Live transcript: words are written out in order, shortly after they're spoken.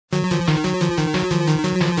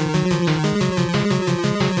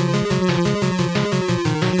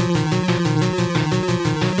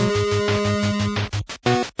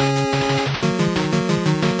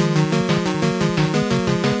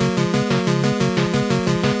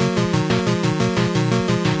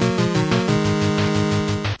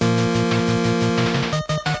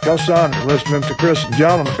son. You're listening to Chris and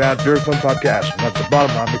John on the Bad Beer Fun Podcast. And that's the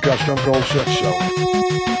bottom line because Stone Cold said so.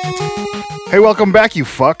 Hey, welcome back, you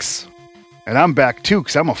fucks. And I'm back too,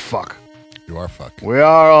 because I'm a fuck. You are fuck. We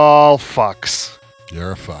are all fucks.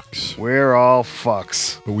 You're a fucks. We're all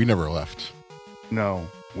fucks. But we never left. No,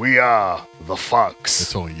 we are the fucks.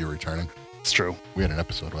 It's only you returning. It's true. We had an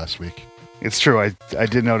episode last week. It's true. I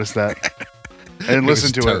did notice that. I didn't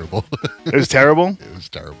listen to terrible. it. It was terrible? It was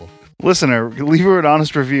terrible. Listener, leave her an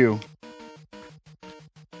honest review.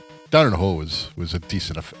 Down in the Hole was a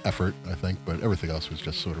decent effort, I think, but everything else was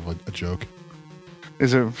just sort of a joke.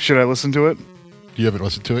 Should I listen to it? You haven't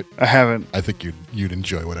listened to it? I haven't. I think you'd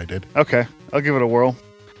enjoy what I did. Okay, I'll give it a whirl.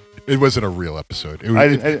 It wasn't a real episode.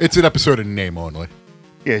 It's an episode in name only.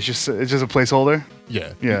 Yeah, it's just a placeholder?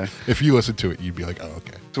 Yeah. Yeah. If you listen to it, you'd be like, oh,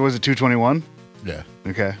 okay. So was it 221? Yeah.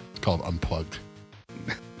 Okay. It's called Unplugged.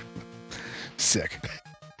 Sick.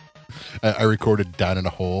 I recorded Down in a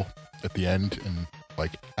Hole at the end and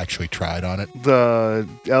actually tried on it. The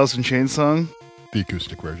Alice in Chains song? The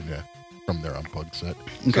acoustic version, yeah. From their Unplugged set.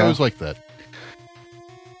 Okay. So it was like that.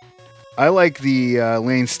 I like the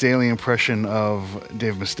Lane Staley impression of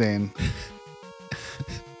Dave Mustaine.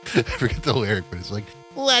 I forget the lyric, but it's like,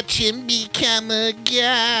 watch him become a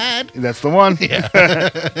god. That's the one. Yeah.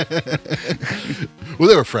 Well,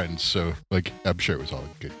 they were friends, so I'm sure it was all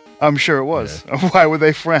good. I'm sure it was. Yeah. Why were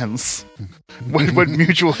they friends? What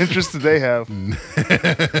mutual interest did they have?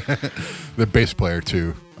 The bass player,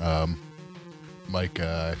 too. Mike,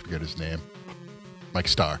 I forget his name. Mike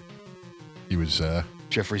Starr. He was...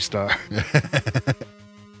 Jeffree Star.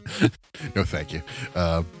 No, thank you.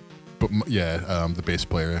 The bass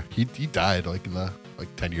player, he died in the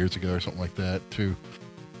 10 years ago or something like that, too.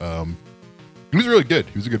 He was really good.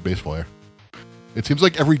 He was a good bass player. It seems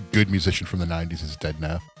like every good musician from the 90s is dead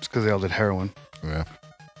now. It's because they all did heroin. Yeah.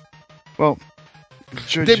 Well,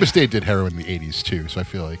 Dave Mustaine did heroin in the 80s too, so I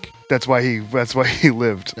feel like that's why he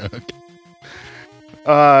lived.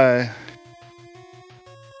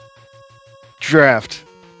 Draft.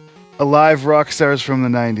 Alive rock stars from the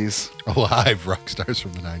 90s. Alive rock stars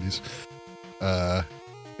from the 90s.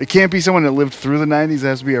 It can't be someone that lived through the 90s. It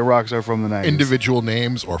has to be a rock star from the 90s. Individual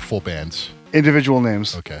names or full bands? Individual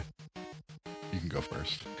names. Okay. You can go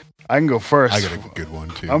first. I can go first. I got a good one,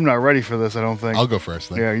 too. I'm not ready for this, I don't think. I'll go first,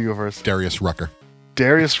 then. Yeah, you go first. Darius Rucker.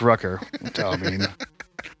 Darius Rucker. I mean...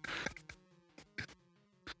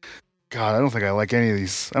 God, I don't think I like any of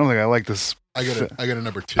these. I don't think I like this. I got a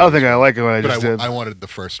number 2. I don't think I like it when I just did. I wanted the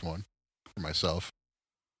first one for myself.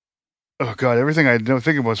 Oh, God, everything I don't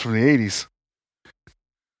think about was from the 80s.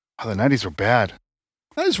 Oh, the 90s were bad.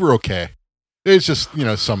 The 90s were okay. It's just,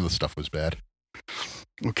 some of the stuff was bad.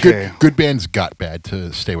 Okay. Good bands got bad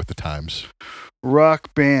to stay with the times.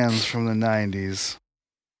 Rock bands from the 90s.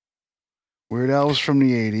 Weird Al was from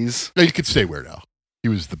the 80s. No, you could say Weird Al. He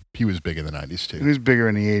was big in the 90s too. He was bigger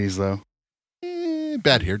in the 80s though.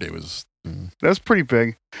 Bad Hair Day was... That was pretty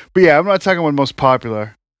big. But yeah, I'm not talking about most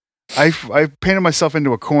popular. I painted myself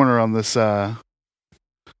into a corner on this... the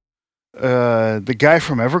guy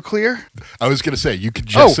from Everclear? I was going to say, you could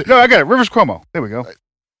just... Oh, no, I got it. Rivers Cuomo. There we go.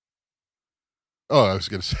 Oh, I was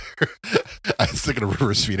going to say... I was thinking of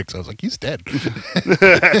Rivers Phoenix. I was like, he's dead.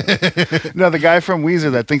 No, the guy from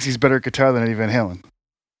Weezer that thinks he's better at guitar than Eddie Van Halen.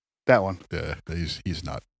 That one. Yeah, he's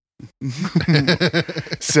not.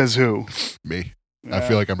 Says who? Me. Yeah. I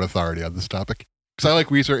feel like I'm an authority on this topic. Because I like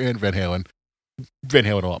Weezer and Van Halen. Van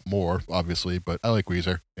Halen a lot more, obviously, but I like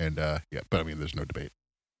Weezer. And, but I mean, there's no debate.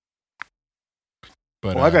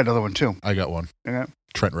 But I got another one, too. I got one. Okay.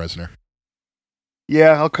 Trent Reznor.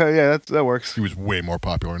 Yeah, okay, yeah, that works. He was way more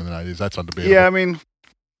popular in the 90s. That's undebatable. Yeah, I mean,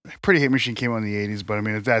 Pretty Hate Machine came out in the 80s, but I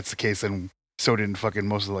mean, if that's the case, then so didn't fucking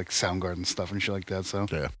most of Soundgarden stuff and shit like that, so.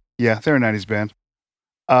 Yeah. Yeah, they're a 90s band.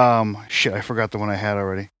 Shit, I forgot the one I had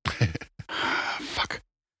already. Fuck.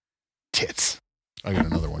 Tits. I got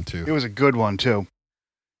another one, too. It was a good one, too.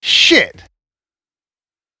 Shit!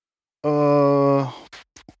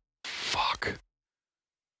 Fuck.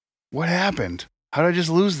 What happened? How did I just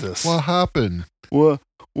lose this? What happened? What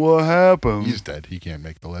happened? He's dead. He can't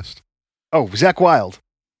make the list. Oh, Zakk Wylde.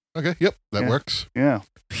 Okay, yep, that works. Yeah.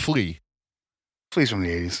 Flea. Flea's from the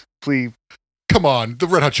 80s. Flea. Come on, the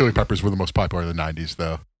Red Hot Chili Peppers were the most popular in the 90s,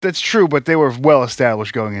 though. That's true, but they were well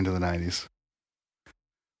established going into the 90s.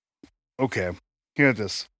 Okay, hear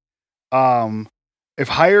this. If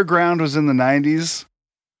Higher Ground was in the 90s,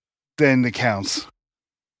 then it counts.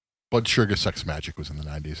 Blood Sugar Sex Magic was in the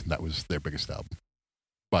 90s, and that was their biggest album.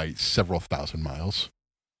 By several thousand miles.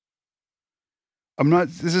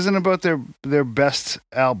 This isn't about their best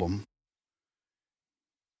album.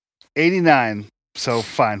 89, so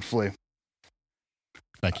fine, Flea.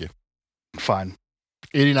 Thank you. Fine.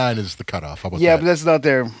 89 is the cutoff. How about Yeah, that? but that's not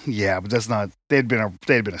their. Yeah, but that's not. They'd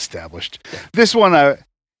been established. This one,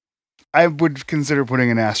 I would consider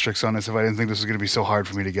putting an asterisk on this if I didn't think this was going to be so hard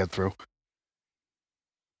for me to get through.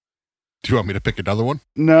 Do you want me to pick another one?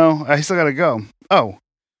 No, I still got to go. Oh,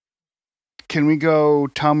 can we go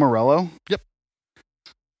Tom Morello? Yep.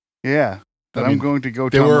 Yeah, then I'm going to go.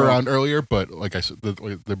 They Tom were Morello. around earlier, but like I said,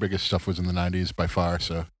 their biggest stuff was in the 90s by far.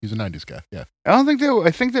 So he's a 90s guy. Yeah, I don't think they.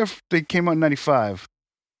 I think they came out in '95.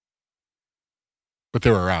 but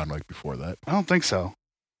they were around like before that. I don't think so.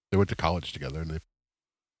 They went to college together, and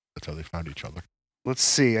that's how they found each other. Let's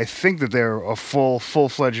see. I think that they're a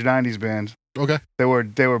full-fledged '90s band. Okay. They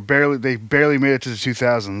barely made it to the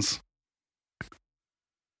 2000s.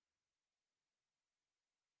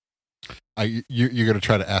 You're gonna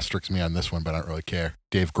try to asterisk me on this one, but I don't really care.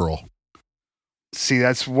 Dave Grohl. See,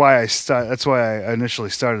 that's why I initially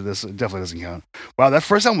started this. It definitely doesn't count. Wow, that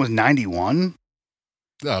first album was '91.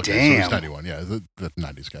 Oh, okay, Damn. so it's 91. Yeah, the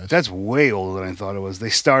 90s guys. That's way older than I thought it was. They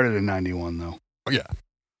started in '91 though. Oh, yeah.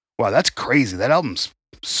 Wow, that's crazy. That album's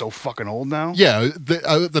so fucking old now. Yeah,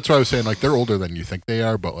 that's why I was saying like they're older than you think they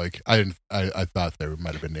are, but like I thought they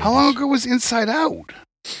might have been. 80s. How long ago was Inside Out?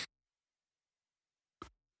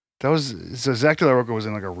 So Zach De La Rocha was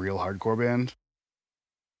in like a real hardcore band,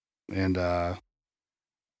 and I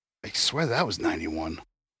swear that was '91.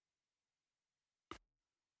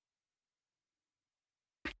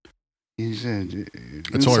 He's in.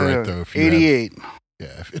 It's only right though if you '88.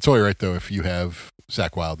 It's only right though if you have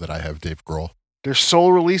Zach Wilde that I have Dave Grohl. Their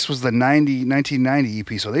sole release was the 1990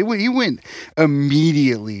 EP, so he went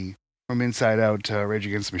immediately from Inside Out to Rage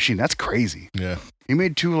Against the Machine. That's crazy. Yeah, He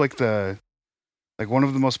made two one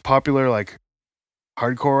of the most popular like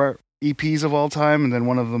hardcore EPs of all time, and then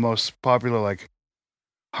one of the most popular like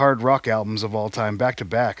hard rock albums of all time, back to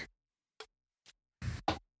back.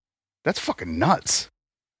 That's fucking nuts.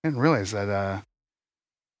 I didn't realize that.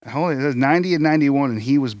 Holy, it was 90 and 91, and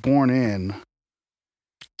he was born in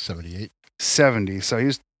 78. 70. So he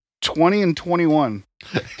was 20 and 21.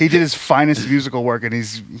 He did his finest musical work, and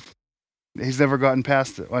he's never gotten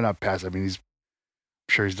past it. Well, not past it. I mean, I'm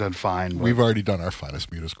sure he's done fine. We've already done our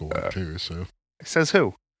finest musical work too. So says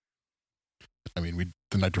who? I mean,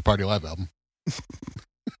 the Nitro Party Live album.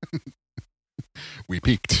 We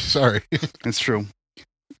peaked. Sorry. It's true.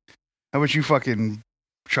 How about you fucking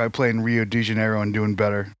try playing Rio de Janeiro and doing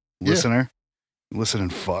better, listener? Listen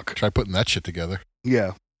and fuck. Try putting that shit together.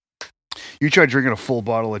 Yeah. You try drinking a full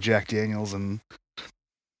bottle of Jack Daniels and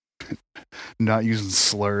not using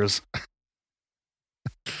slurs.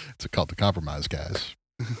 It's a cult to compromise, guys.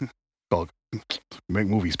 Make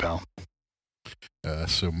movies, pal.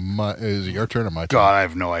 So is it your turn or my turn? God, I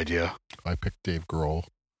have no idea. I picked Dave Grohl.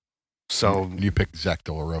 So And you picked Zach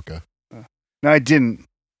De La Rocha. no, I didn't.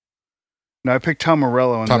 No, I picked Tom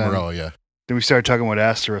Morello. And Tom Morello, yeah. Then we started talking about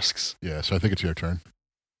asterisks. Yeah, so I think it's your turn.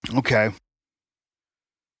 Okay.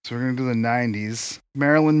 So we're going to do the 90s.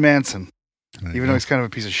 Marilyn Manson. Even though he's kind of a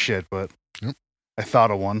piece of shit, but Yep. I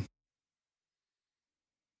thought of one.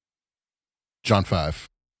 John 5.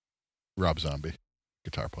 Rob Zombie.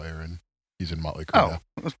 Guitar player, and he's in Motley Crue.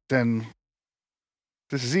 Oh, then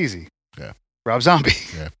this is easy. Yeah. Rob Zombie.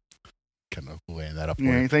 Yeah. Kind of laying that up for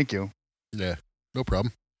Yeah, you. thank you. Yeah, no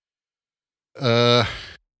problem.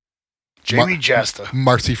 Jamie Jasta.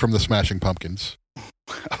 Marcy from the Smashing Pumpkins.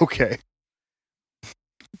 Okay.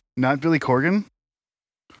 Not Billy Corgan?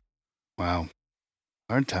 Wow.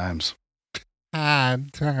 Hard times.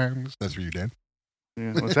 Hard times. That's for you, Dan.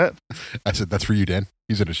 Yeah, what's that? I said that's for you, Dan.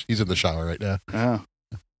 He's in the shower right now. Oh.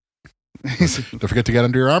 Don't forget to get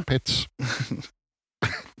under your armpits.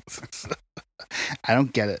 I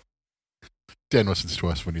don't get it. Dan listens to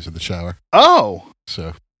us when he's in the shower. Oh!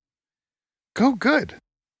 So Go good.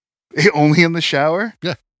 Only in the shower?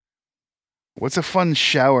 Yeah. What's a fun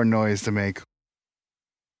shower noise to make?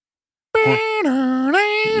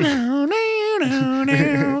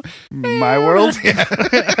 My world?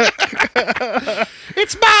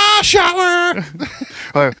 It's my shower.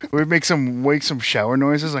 We make some shower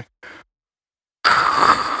noises like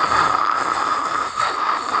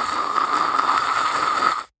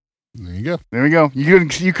There you go. there we go.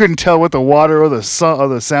 You couldn't tell what the water or the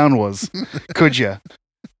sound was, could you?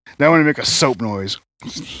 Now I want to make a soap noise.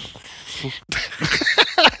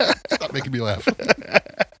 Stop making me laugh.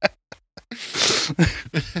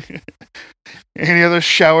 Any other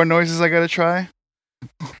shower noises I gotta try?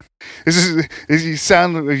 Is you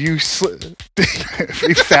sound like you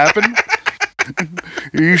fapping?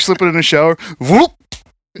 Are you slipping in the shower? Whoop!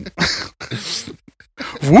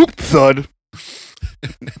 Whoop thud.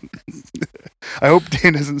 I hope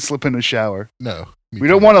Dan doesn't slip in the shower. No. We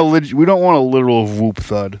don't want a literal whoop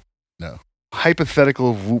thud. No.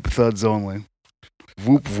 Hypothetical whoop thuds only.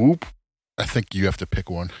 Whoop whoop. I think you have to pick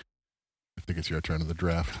one. I think it's your turn of the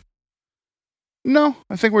draft. No,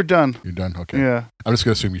 I think we're done. You're done? Okay. Yeah. I'm just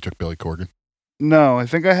going to assume you took Billy Corgan. No, I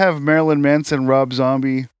think I have Marilyn Manson, Rob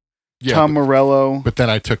Zombie, Tom Morello. But then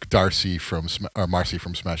I took Marcy from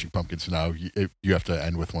Smashing Pumpkins. So now you have to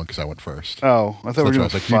end with one because I went first. Oh, I thought we were doing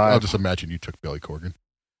five. I'll just imagine you took Billy Corgan.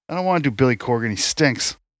 I don't want to do Billy Corgan. He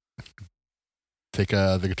stinks. Take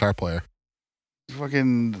the guitar player.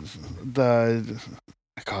 Fucking God,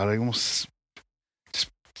 I almost just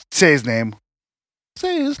say his name.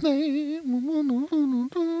 Say his name.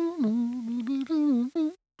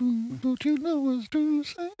 Don't you know it's true?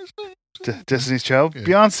 Say his name. Destiny's Child? Yeah.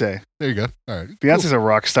 Beyonce. There you go. All right. Beyonce's a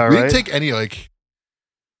rock star, We right? didn't take any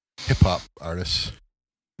hip hop artists.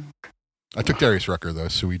 I took Darius Rucker though,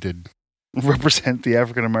 so we did represent the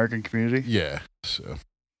African American community. Yeah, so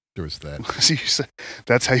there was that. So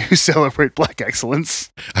that's how you celebrate Black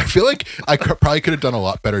excellence. I feel like I probably could have done a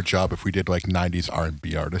lot better job if we did like 90s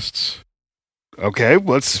R&B artists. Okay,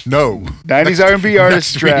 let's 90s R&B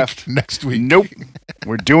artists draft next week. Nope,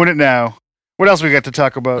 we're doing it now. What else we got to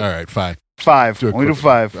talk about? All right, fine. 5. Only do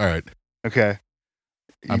 5. All right. Okay.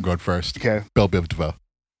 I'm going first. Okay. Belle Biv DeVoe.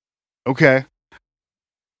 Okay.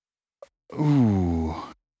 Ooh.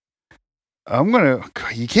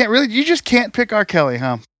 You just can't pick R. Kelly,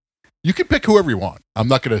 huh? You can pick whoever you want. I'm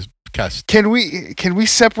not going to cast. Can we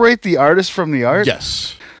separate the artist from the art?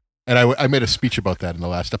 Yes. And I made a speech about that in the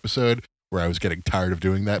last episode where I was getting tired of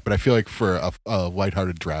doing that, but I feel like for a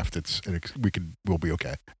lighthearted draft, we'll be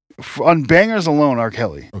okay. On bangers alone, R.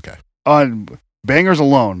 Kelly. Okay. On bangers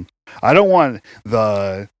alone, I don't want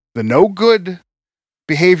the no good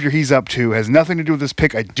behavior he's up to has nothing to do with this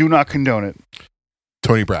pick. I do not condone it.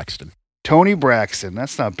 Tony Braxton.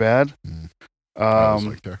 That's not bad. I always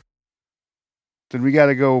liked her. Then we got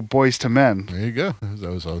to go Boys to Men. There you go.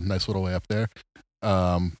 That was a nice little way up there.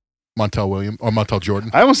 Montel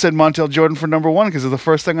Jordan. I almost said Montel Jordan for number 1 because of the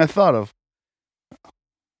first thing I thought of.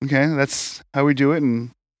 Okay, that's how we do it,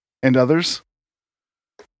 and others.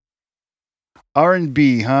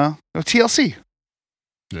 R&B, huh? Oh, TLC.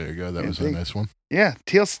 There you go. That was a nice one. Yeah,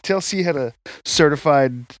 TLC had a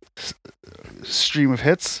certified stream of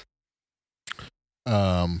hits.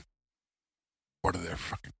 What are they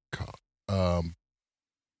fucking called?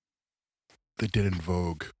 They did In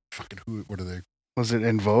Vogue. What are they? Was it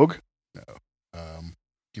In Vogue? No.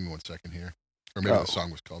 Give me 1 second here. Or maybe the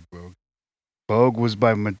song was called Vogue. Vogue was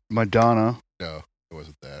by Madonna. No, it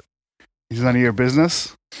wasn't that. Is none of your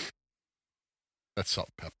business? That's Salt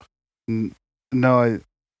and Pepper. No,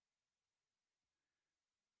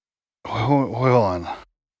 hold on.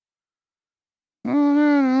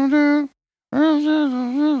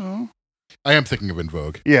 I am thinking of In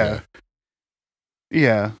Vogue. Yeah.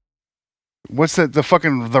 What's that?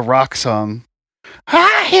 The rock song.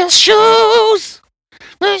 High heel shoes.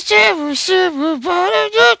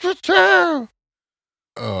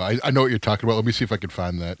 Oh, I know what you're talking about. Let me see if I can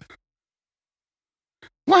find that.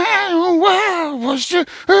 Wow, was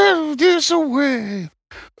this away?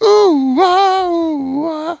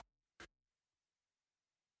 Ooh,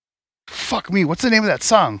 Fuck me. What's the name of that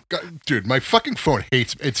song? God, dude, my fucking phone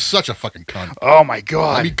hates me. It's such a fucking cunt. Oh my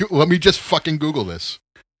god. Let me just fucking Google this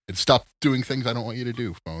and stop doing things I don't want you to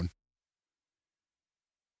do, phone.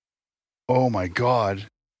 Oh my god.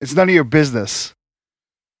 It's none of your business.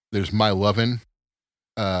 There's My Lovin'.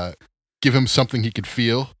 Give him something he could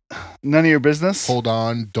feel. None of your business. Hold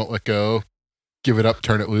on. Don't let go. Give it up.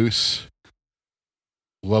 Turn it loose.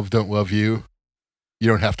 Love don't love you. You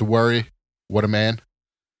don't have to worry. What a man.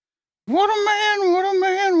 What a man. What a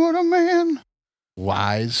man. What a man.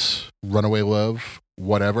 Lies. Runaway love.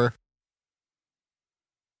 Whatever.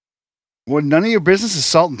 Well, none of your business is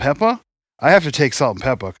Salt and Pepper? I have to take Salt and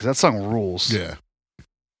Pepper because that song rules. Yeah.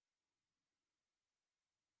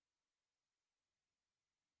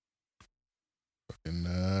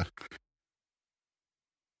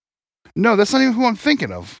 No, that's not even who I'm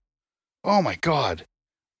thinking of. Oh my god.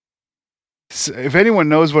 If anyone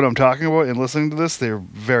knows what I'm talking about and listening to this, they're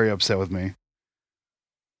very upset with me.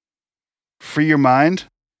 Free Your Mind?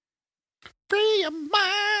 Free your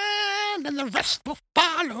mind and the rest will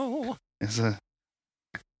follow. Let's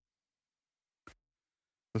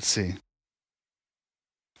see.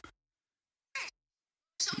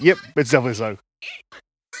 Yep, it's definitely a song.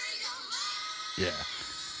 Yeah.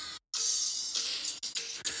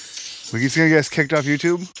 We're just gonna get us kicked off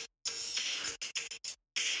YouTube?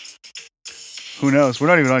 Who knows? We're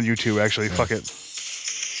not even on YouTube, actually. Yeah. Fuck it.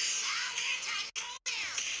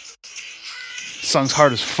 Song's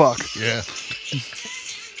hard as fuck. Yeah.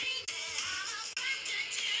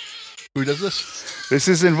 Who does this? This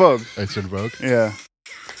is In Vogue. It's In Vogue. Yeah.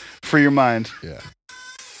 Free your mind. Yeah.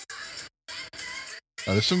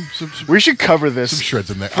 There's some We should cover this shreds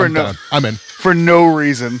in there. for I'm in for no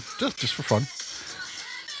reason. just for fun.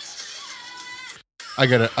 I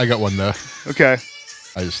got one though. Okay.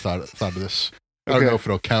 I just thought of this. I Okay. don't know if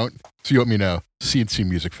it'll count. So you let me know. CNC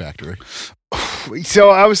Music Factory. So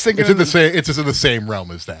I was thinking It's in the same. It's just in the same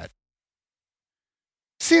realm as that.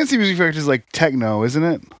 CNC Music Factory is like techno, isn't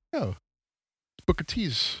it? Oh, Booker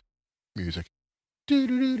T's music. Does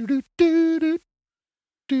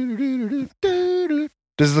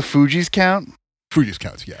the Fugees count? Fugees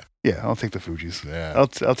counts. Yeah. Yeah, I'll take the Fugees. Yeah.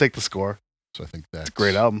 I'll take the score. So I think that's It's a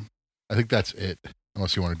great album. I think that's it.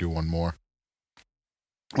 Unless you want to do one more.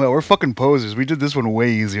 Well, we're fucking posers. We did this one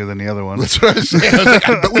way easier than the other one. That's what I was saying. I was like,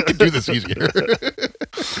 I bet we could do this easier.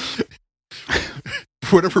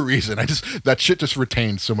 For whatever reason, that shit just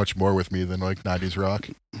retained so much more with me than like 90s rock.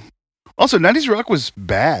 Also, 90s rock was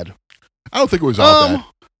bad. I don't think it was all bad.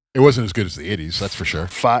 It wasn't as good as the 80s, that's for sure.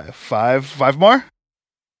 Five more?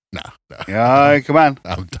 No. Yeah, come on.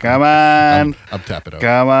 I'm tapping out.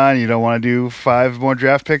 Come on. You don't want to do 5 more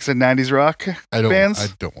draft picks in 90s rock bands? I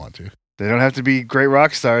don't want to. They don't have to be great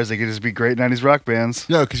rock stars. They could just be great 90s rock bands.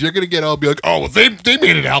 No, because you're going to be like, oh, well, they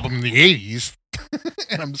made an album in the 80s.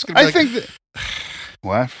 And I'm just going to be like, think that...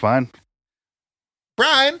 What? Fine.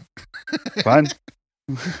 Brian. Fine.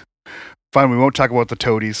 Fine, we won't talk about the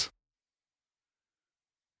Toadies.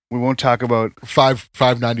 We won't talk about... Five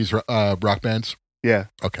 90s rock bands? Yeah.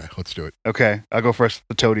 Okay, let's do it. Okay, I'll go first.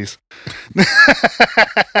 The Toadies.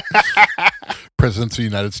 Presidents of the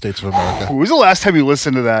United States of America. When was the last time you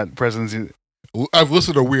listened to that, Presidents? I've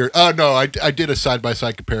listened to weird... no, I did a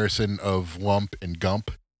side-by-side comparison of Lump and Gump.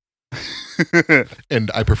 And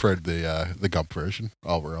I preferred the Gump version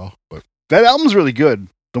overall. But that album's really good.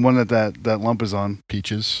 The one that Lump is on.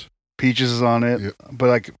 Peaches is on it. Yep. But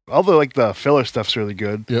like all the filler stuff's really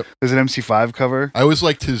good. Yep. There's an MC5 cover. I always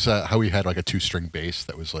liked his how he had like a 2-string bass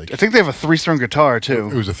that was like... I think they have a 3-string guitar too.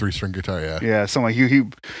 It was a 3-string guitar, yeah. Yeah, something like he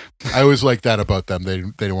I always liked that about them.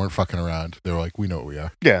 They weren't fucking around. They were like, we know what we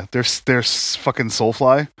are. Yeah, they're fucking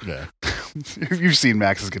Soulfly. Yeah. You've seen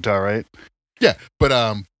Max's guitar, right? Yeah,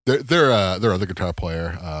 but their other guitar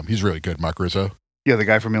player, he's really good, Mark Rizzo. Yeah, the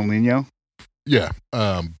guy from El Nino. Yeah,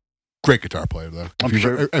 great guitar player though. I'm If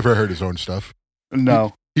sure. you've ever heard his own stuff,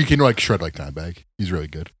 No. he can like shred like Dimebag. He's really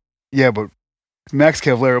good. Yeah, but Max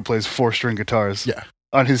Cavalera plays 4-string guitars. Yeah,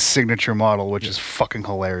 on his signature model, which is fucking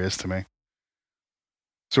hilarious to me.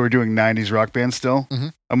 So we're doing 90s rock band still. Mm-hmm.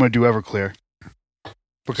 I'm going to do Everclear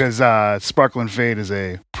because Sparkle and Fade is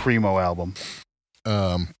a primo album.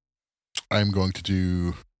 I'm going to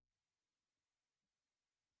do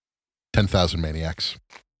 10,000 Maniacs.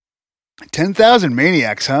 10,000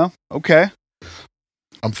 Maniacs, huh? Okay.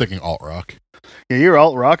 I'm thinking alt rock. Yeah, you're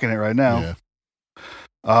alt rocking it right now.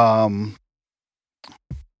 Yeah.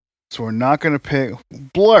 So we're not going to pick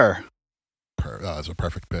Blur. That's a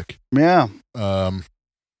perfect pick. Yeah. Trying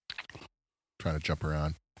to jump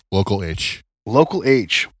around. Local H. Local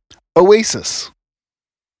H. Oasis.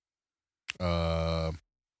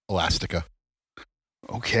 Elastica.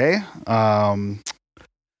 Okay.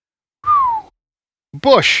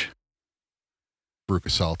 Bush. Veruca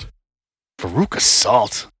Salt. Veruca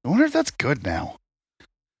Salt. I wonder if that's good now.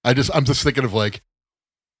 I'm just thinking of like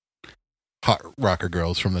hot rocker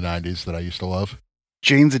girls from the 90s that I used to love.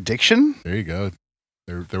 Jane's Addiction? There you go.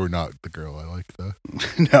 They were not the girl I liked though.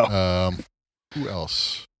 No. Who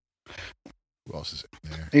else? Who else is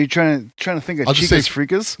in there? Are you trying to think of I'll just Chicas say-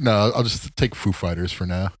 Freakas? No, I'll just take Foo Fighters for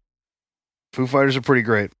now. Foo Fighters are pretty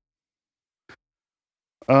great.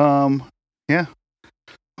 Yeah.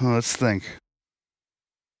 Let's think.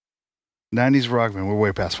 90s rock band. We're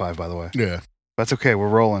way past 5, by the way. Yeah. That's okay. We're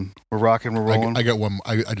rolling. We're rocking. We're rolling. I got one.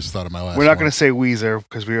 I just thought of my last We're not one. going to say Weezer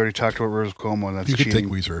because we already talked about Rose Como, and that's You can cheating.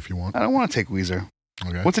 take Weezer if you want. I don't want to take Weezer.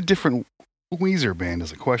 Okay. What's a different Weezer band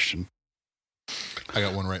is a question. I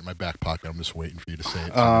got one right in my back pocket. I'm just waiting for you to say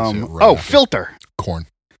it. So I'm gonna say it right after. Filter. Korn.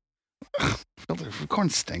 Filter. Korn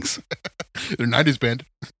stinks. They're 90s band.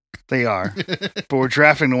 They are. But we're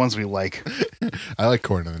drafting the ones we like. I like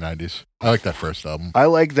Korn in the 90s. I like that first album. I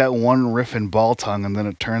like that one riff in Ball Tongue, and then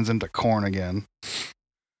it turns into Korn again.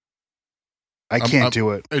 I can't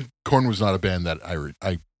do it. Korn was not a band that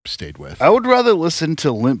I stayed with. I would rather listen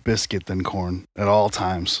to Limp Bizkit than Korn at all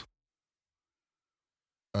times.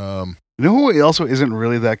 You know who also isn't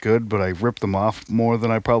really that good, but I rip them off more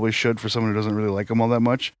than I probably should for someone who doesn't really like them all that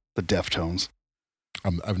much? The Deftones. I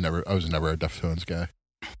was never a Deftones guy.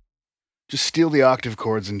 Just steal the octave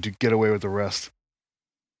chords and get away with the rest.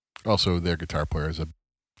 Also, their guitar player is a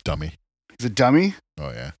dummy. He's a dummy?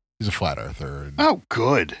 Oh, yeah. He's a flat earther. And Oh,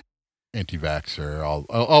 good. anti-vaxxer.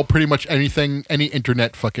 All pretty much anything, any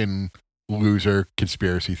internet fucking loser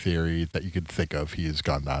conspiracy theory that you could think of, he has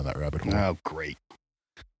gone down that rabbit hole. Oh, great.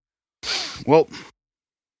 Well,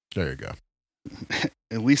 there you go.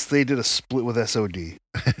 At least they did a split with SOD.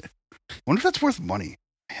 Wonder if that's worth money.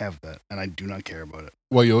 I have that, and I do not care about it.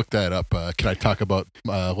 Well, you looked that up. Can I talk about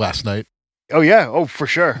last night? Oh, yeah. Oh, for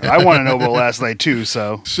sure. I want to know about last night, too,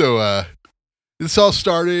 so. So, this all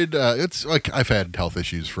started, it's like I've had health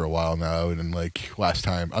issues for a while now, and then like last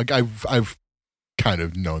time, like I've kind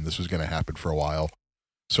of known this was going to happen for a while.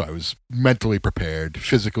 So I was mentally prepared.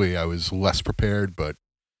 Physically, I was less prepared, but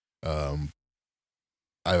I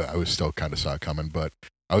was still kind of saw it coming. But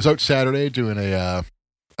I was out Saturday doing a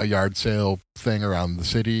yard sale thing around the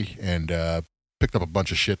city, and picked up a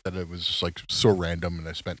bunch of shit that it was just like so random, and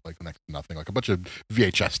I spent like next to nothing, like a bunch of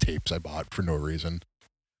VHS tapes I bought for no reason,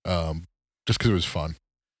 just because it was fun.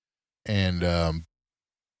 And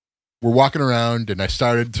we're walking around, and I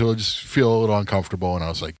started to just feel a little uncomfortable, and I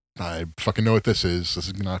was like, I fucking know what this is. This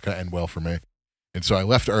is not going to end well for me. And so I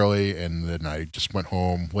left early, and then I just went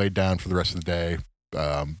home, laid down for the rest of the day.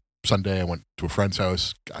 Sunday, I went to a friend's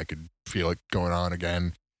house. I could feel it going on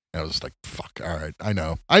again. And I was like, fuck, all right, I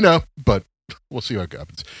know, but we'll see what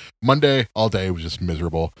happens. Monday, all day was just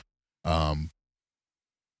miserable.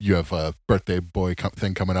 You have a birthday boy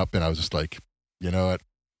thing coming up, and I was just like, you know what?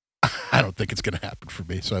 I don't think it's going to happen for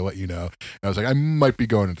me, so I let you know. And I was like, I might be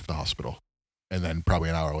going into the hospital. And then probably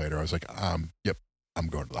an hour later, I was like, yep, I'm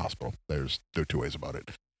going to the hospital. There are two ways about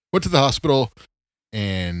it. Went to the hospital,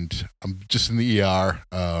 and I'm just in the ER,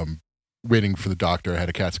 waiting for the doctor. I had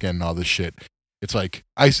a CAT scan and all this shit. It's like,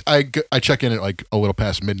 I check in at like a little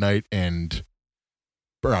past midnight, and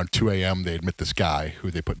around 2 a.m., they admit this guy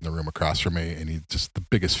who they put in the room across from me, and he's just the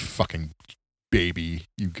biggest fucking baby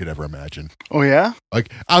you could ever imagine. Oh, yeah?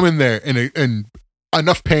 Like, I'm in there in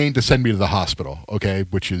enough pain to send me to the hospital, okay?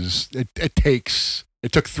 Which is,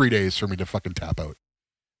 it took 3 days for me to fucking tap out.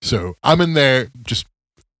 So I'm in there,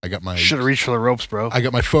 I got my... Should have reached for the ropes, bro. I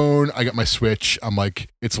got my phone, I got my Switch. I'm like,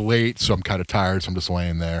 it's late, so I'm kind of tired, so I'm just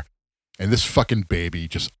laying there. And this fucking baby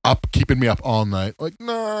just keeping me up all night. Like,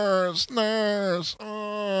 nurse,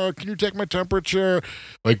 oh, can you take my temperature?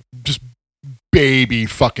 Like, just baby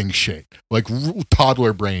fucking shit. Like,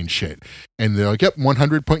 toddler brain shit. And they're like, yep,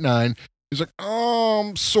 100.9. He's like, oh,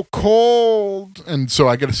 I'm so cold. And so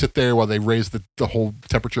I got to sit there while they raise the whole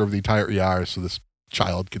temperature of the entire ER so this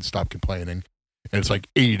child can stop complaining. And it's like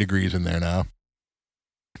 80 degrees in there now.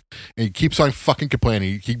 And he keeps on fucking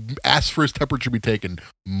complaining. He asks for his temperature to be taken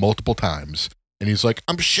multiple times. And he's like,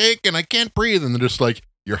 I'm shaking. I can't breathe. And they're just like,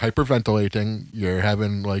 you're hyperventilating. You're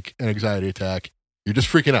having like an anxiety attack. You're just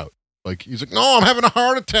freaking out. Like, he's like, no, I'm having a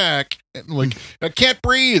heart attack. And like, I can't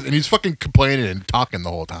breathe. And he's fucking complaining and talking the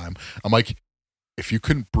whole time. I'm like, if you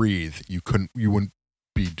couldn't breathe, you wouldn't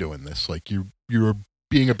be doing this. Like, you're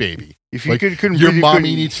being a baby. If you like, couldn't your breathe,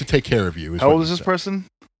 mommy needs to take care of you. How old is this person?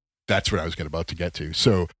 That's what I was about to get to.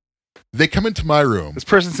 So they come into my room. This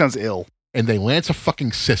person sounds ill. And they lance a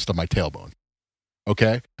fucking cyst on my tailbone.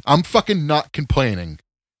 Okay? I'm fucking not complaining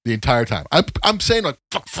the entire time. I'm saying like,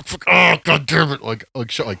 fuck, oh, god damn it. Like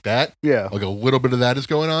shit like that. Yeah. Like a little bit of that is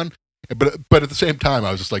going on. But at the same time,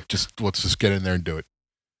 I was just like, let's just get in there and do it.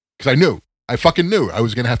 Because I fucking knew I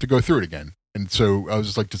was going to have to go through it again. And so I was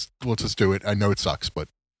just like, let's just do it. I know it sucks, but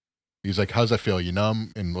he's like, how's that feel? You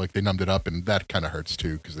numb? And like they numbed it up, and that kind of hurts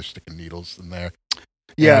too because they're sticking needles in there.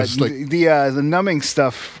 Yeah, like, the numbing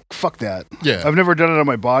stuff, fuck that. Yeah. I've never done it on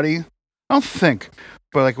my body. I don't think.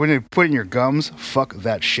 But like when you put it in your gums, fuck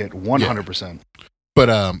that shit 100%. Yeah.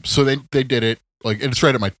 But so they did it, like, and it's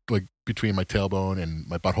right at my, like, between my tailbone and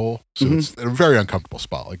my butthole. So it's a very uncomfortable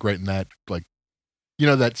spot, like right in that, like, you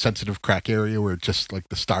know, that sensitive crack area where just like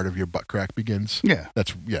the start of your butt crack begins. Yeah.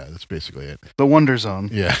 That's basically it. The wonder zone.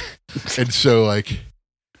 Yeah. And so like,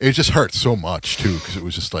 it just hurt so much too, because it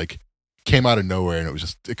was just like, came out of nowhere, and it was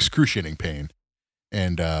just excruciating pain.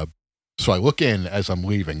 And so I look in as I'm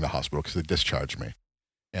leaving the hospital because they discharged me.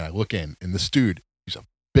 And I look in, and this dude, he's a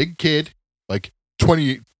big kid, like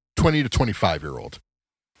 20 to 25-year-old,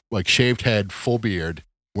 like shaved head, full beard,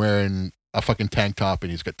 wearing a fucking tank top,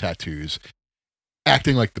 and he's got tattoos,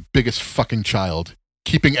 acting like the biggest fucking child,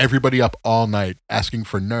 keeping everybody up all night, asking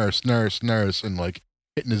for nurse, and like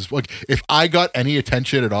hitting his, like, if I got any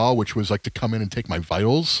attention at all, which was like to come in and take my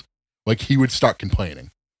vitals, like he would start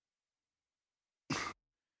complaining.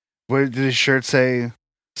 What did his shirt say?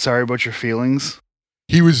 Sorry about your feelings.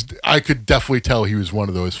 I could definitely tell he was one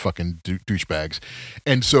of those fucking douchebags.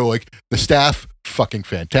 And so like the staff, fucking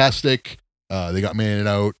fantastic. They got me in and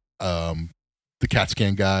out. The CAT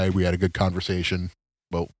scan guy, we had a good conversation.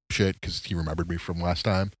 Well, shit, because he remembered me from last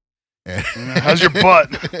time. And how's your butt?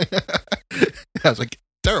 I was like,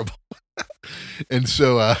 terrible. And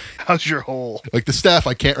so, how's your hole? like the staff,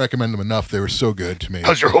 I can't recommend them enough. They were so good to me.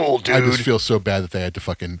 How's your hole, dude? I just feel so bad that they had to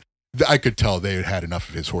fucking. I could tell they had had enough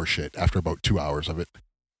of his horse shit after about 2 hours of it.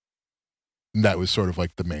 And that was sort of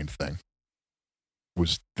like the main thing.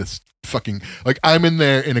 Was this fucking like I'm in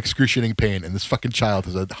there in excruciating pain, and this fucking child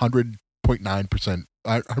has 100.9%,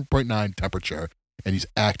 100.9 temperature, and he's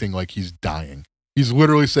acting like he's dying. He's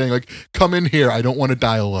literally saying like, "Come in here, I don't want to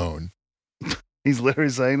die alone." He's literally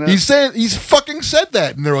saying that? He's fucking said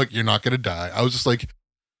that. And they're like, "You're not going to die." I was just like,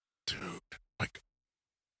 dude, like,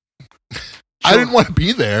 I didn't want to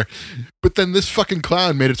be there. But then this fucking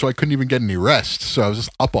clown made it so I couldn't even get any rest. So I was just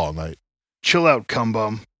up all night. Chill out, cum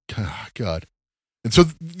bum. God. And so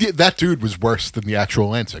that dude was worse than the actual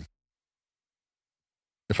Lansing.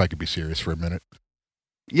 If I could be serious for a minute.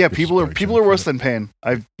 Yeah, people are worse than pain.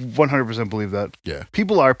 I 100% believe that. Yeah.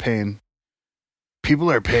 People are pain.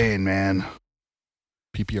 People are pain, man.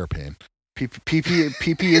 PPR pain.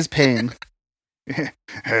 PP is pain.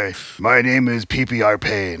 Hey, my name is PPR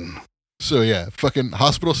Pain. So yeah, fucking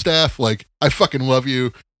hospital staff, like, I fucking love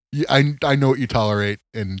you. I know what you tolerate,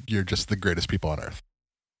 and you're just the greatest people on earth.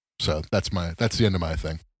 So that's the end of my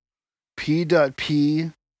thing.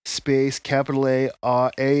 P.P space capital A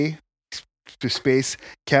space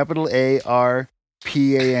capital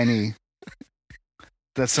ARPANE.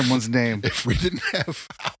 That's someone's name. If we didn't have,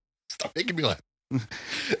 stop making me laugh.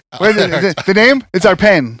 Wait, the name? It's our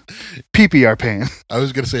pen. PPR Pain. I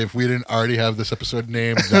was gonna say if we didn't already have this episode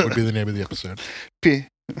named, that would be the name of the episode.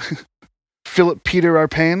 Philip Peter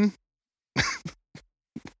Arpain.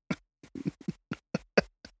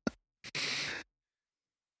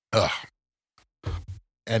 Ugh.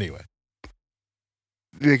 Anyway,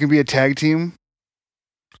 They can be a tag team.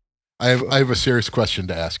 I have a serious question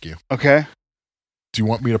to ask you. Okay. Do you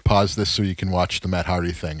want me to pause this so you can watch the Matt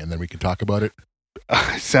Hardy thing, and then we can talk about it?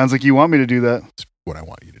 Sounds like you want me to do that. That's what I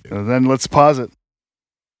want you to do. Then let's pause it.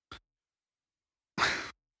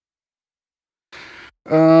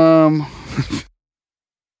 I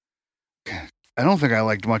don't think I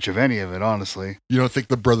liked much of any of it, honestly. You don't think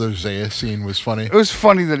the Brother Zaya scene was funny? It was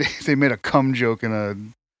funny that they made a cum joke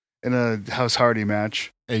in a House Hardy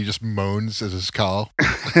match. And he just moans as his call.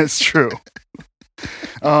 It's true.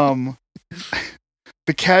 The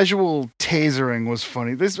casual tasering was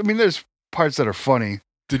funny. There's parts that are funny.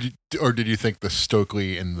 Did you think the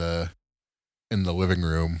Stokely in the living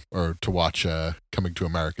room or to watch Coming to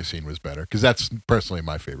America scene was better? Because that's personally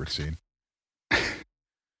my favorite scene.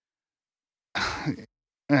 I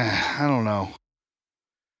don't know.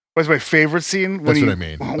 What's my favorite scene? That's what I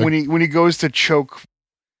mean. When he goes to choke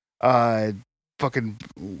fucking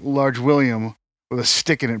Large William with a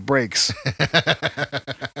stick and it breaks.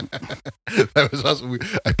 That was awesome.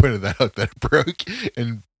 I pointed that out that it broke,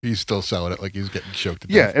 and he's still selling it like he's getting choked to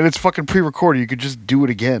death. Yeah, and it's fucking pre-recorded. You could just do it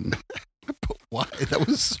again. But why? That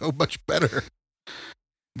was so much better.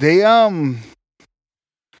 They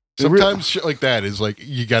sometimes shit like that is like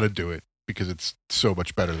you got to do it because it's so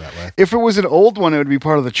much better that way. If it was an old one, it would be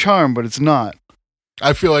part of the charm, but it's not.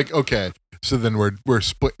 I feel like okay, so then we're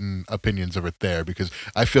splitting opinions of it there because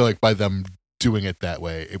I feel like by them doing it that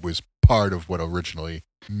way, it was part of what originally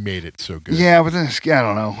made it so good. Yeah, but then I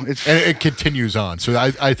don't know. And it continues on, so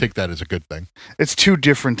I think that is a good thing. It's too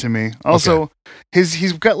different to me. Also,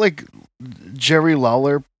 he's got like Jerry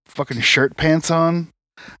Lawler fucking shirt pants on.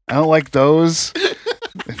 I don't like those.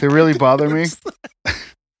 They really bother me.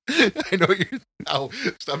 I know you're. Oh,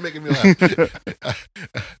 stop making me laugh.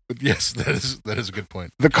 But yes, that is a good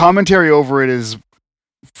point. The commentary over it is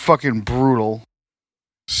fucking brutal.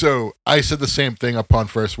 So I said the same thing upon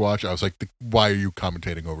first watch. I was like, "Why are you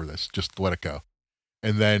commentating over this? Just let it go."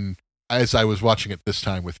 And then as I was watching it this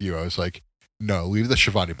time with you, I was like, "No, leave the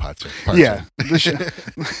Shivani parts in." Yeah.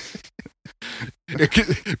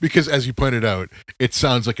 Because as you pointed out, it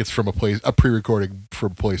sounds like it's from a pre-recording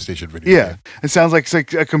from PlayStation video. Yeah, it sounds like it's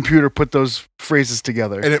like a computer put those phrases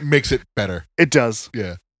together, and it makes it better. It does.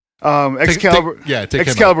 Yeah. Excalibur. Take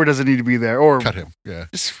Excalibur doesn't need to be there, or cut him. Yeah.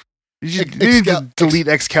 You need to delete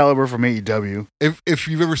Excalibur from AEW. If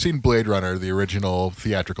you've ever seen Blade Runner, the original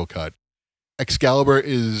theatrical cut, Excalibur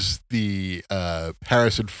is the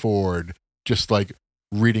Harrison Ford just like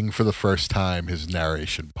reading for the first time his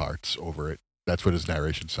narration parts over it. That's what his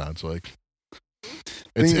narration sounds like.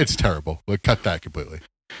 It's terrible. Like cut that completely.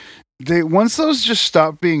 Once those just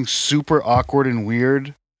stop being super awkward and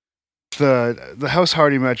weird, the House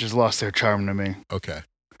Hardy matches lost their charm to me. Okay.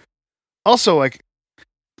 Also, like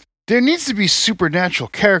there needs to be supernatural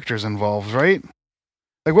characters involved, right?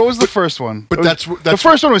 Like, what was the first one? But that's the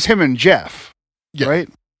first one was him and Jeff, yeah. right?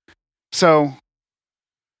 So,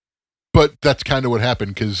 But that's kind of what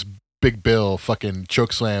happened because Big Bill fucking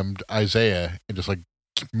chokeslammed Isaiah and just like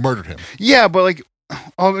murdered him. yeah, but like,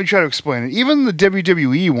 let me try to explain it. Even the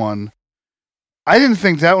WWE one, I didn't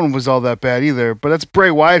think that one was all that bad either. But that's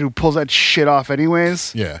Bray Wyatt who pulls that shit off,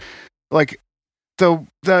 anyways. Yeah. Like, the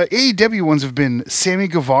AEW ones have been Sammy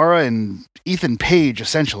Guevara and Ethan Page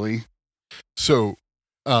essentially. So,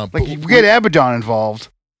 like, you get Abaddon involved.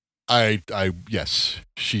 Yes,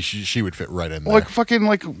 she would fit right in there. Like fucking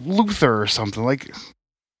like Luther or something. Like,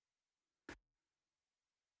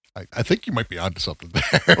 I think you might be onto something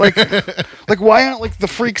there. like why aren't like the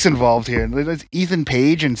freaks involved here? It's Ethan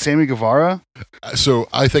Page and Sammy Guevara. So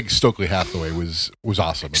I think Stokely Hathaway was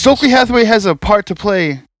awesome. Stokely Hathaway has a part to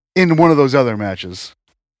play in one of those other matches.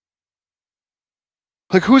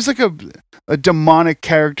 Like, who's like a demonic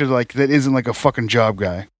character like that isn't like a fucking job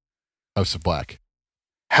guy? House of Black.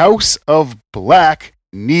 House of Black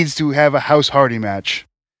needs to have a House Hardy match.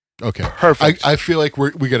 Okay, Perfect. I feel like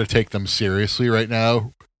we got to take them seriously right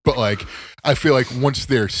now, but like I feel like once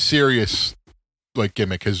their serious like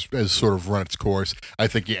gimmick has sort of run its course, I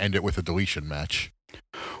think you end it with a deletion match.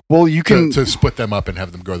 Well, you can to split them up and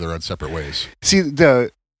have them go their own separate ways. See,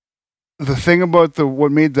 the thing about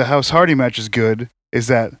what made the House Hardy matches good is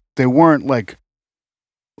that they weren't like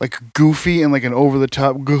goofy in like an over the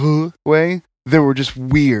top way. They were just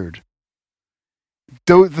weird.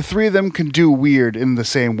 Though the three of them can do weird in the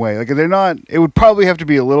same way. Like, they're not. It would probably have to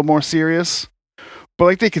be a little more serious, but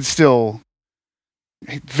like they could still.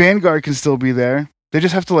 Vanguard can still be there. They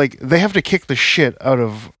just have to they have to kick the shit out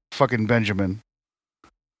of fucking Benjamin.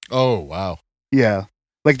 Oh wow. Yeah.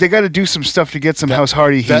 Like, they got to do some stuff to get some House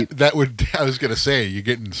Hardy heat. That would, I was gonna say, you're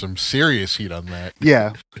getting some serious heat on that.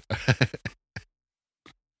 Yeah.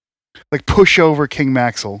 Like, push over King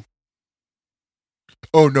Maxwell.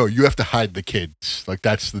 Oh no, you have to hide the kids. Like,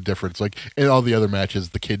 that's the difference. Like, in all the other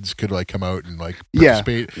matches, the kids could like come out and like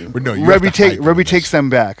participate. Yeah. But no, you Rebby takes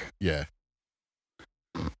them back. Yeah.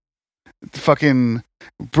 Fucking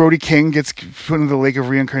Brody King gets put into the Lake of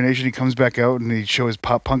Reincarnation. He comes back out and he shows his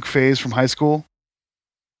pop punk phase from high school.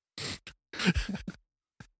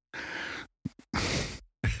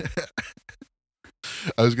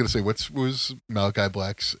 I was gonna say, what was Malachi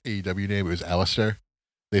Black's AEW name? It was Alistair.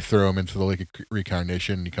 They throw him into the Lake of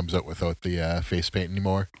Reincarnation, and he comes out without the face paint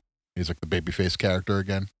anymore. He's like the babyface character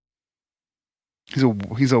again. He's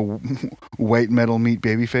a white metal meat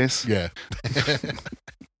babyface. Yeah.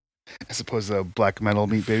 As opposed to a black metal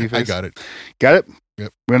meat babyface. I got it. Got it?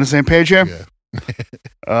 Yep. We're on the same page here?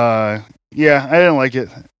 Yeah. Yeah, I didn't like it.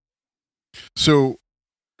 So,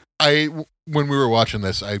 when we were watching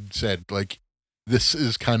this, I said, like, this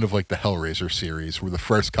is kind of like the Hellraiser series, where the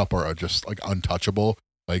first couple are just, like, untouchable.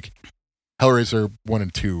 Like, Hellraiser 1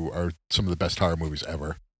 and 2 are some of the best horror movies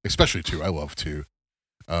ever. Especially 2. I love 2.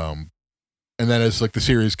 And then as, like, the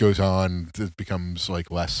series goes on, it becomes, like,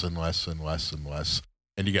 less and less and less and less.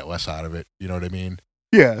 And you get less out of it. You know what I mean?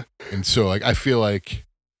 Yeah. And so, like, I feel like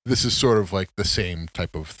this is sort of like the same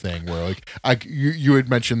type of thing where, like, you had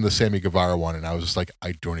mentioned the Sammy Guevara one, and I was just like,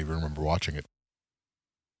 I don't even remember watching it.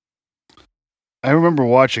 I remember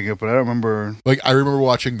watching it, but I don't remember. Like, I remember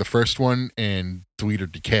watching the first one and Delete or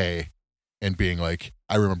Decay, and being like,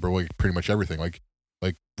 I remember like pretty much everything. Like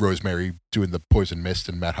Rosemary doing the poison mist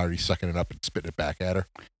and Matt Hardy sucking it up and spitting it back at her.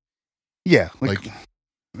 Yeah, like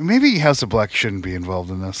maybe House of Black shouldn't be involved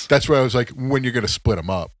in this. That's why I was like, when you're gonna split them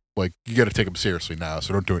up, like, you got to take them seriously now.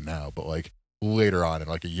 So don't do it now, but like later on in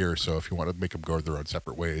like a year or so, if you want to make them go their own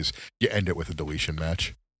separate ways, you end it with a deletion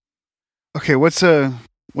match. Okay, what's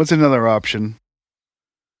another option?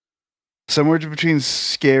 Somewhere between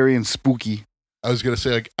scary and spooky. I was gonna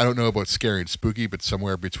say, like, I don't know about scary and spooky, but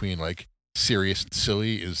somewhere between like serious and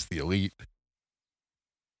silly is the Elite.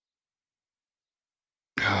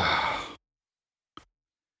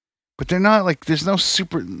 But they're not like, there's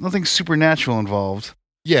nothing supernatural involved.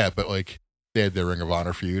 Yeah, but like they had their Ring of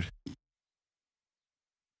Honor feud.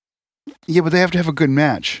 Yeah, but they have to have a good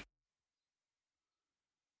match.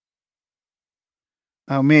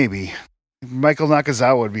 Oh, maybe. Michael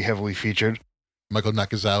Nakazawa would be heavily featured. Michael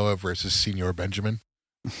Nakazawa versus Senior Benjamin.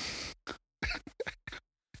 Get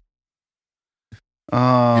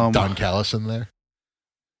Don Callis in there.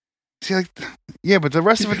 See, like, yeah, but the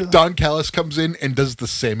rest of it. Don Callis comes in and does the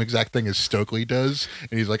same exact thing as Stokely does,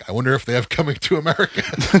 and he's like, "I wonder if they have Coming to America."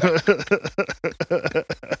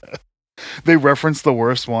 They reference the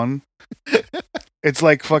worst one. It's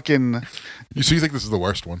like fucking. So you think this is the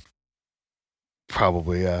worst one?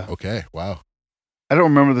 Probably, yeah. Okay, wow. I don't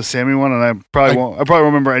remember the Sammy one, and I probably won't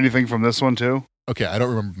remember anything from this one too. Okay, I don't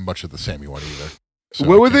remember much of the Sammy one either. So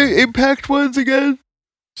What were the Impact ones again?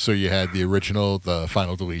 So you had the original, the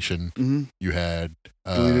Final Deletion. Mm-hmm. You had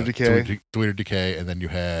Deleted Decay. Deleted Decay, and then you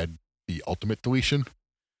had the Ultimate Deletion.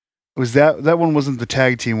 Was that one wasn't the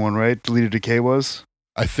tag team one, right? Deleted Decay was?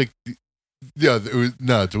 I think,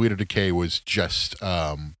 Deleted Decay was just,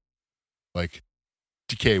 like,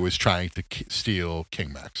 Decay was trying to steal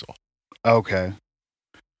King Maxwell. Okay.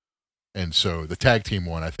 And so the tag team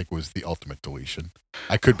one, I think, was the Ultimate Deletion.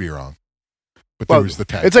 I could be wrong. But there was the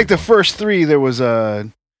tag It's team like the one. first three, there was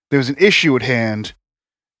an issue at hand,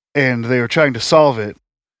 and they were trying to solve it,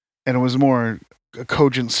 and it was more a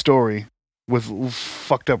cogent story with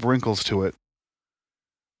fucked up wrinkles to it.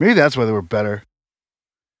 Maybe that's why they were better.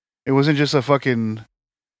 It wasn't just a fucking...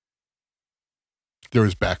 There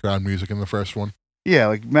was background music in the first one. Yeah,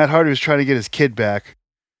 like Matt Hardy was trying to get his kid back.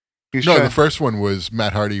 The first one was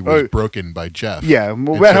Matt Hardy was broken by Jeff. Yeah,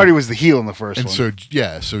 Matt Hardy was the heel in the first one.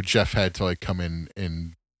 And so Jeff had to like come in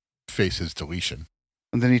and face his deletion.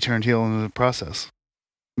 And then he turned heel in the process.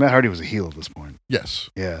 Matt Hardy was a heel at this point. Yes.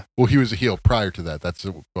 Yeah. Well, he was a heel prior to that. That's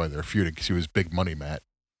why they're feuding, because he was Big Money Matt.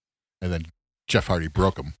 And then Jeff Hardy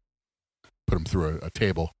broke him, put him through a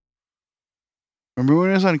table. Remember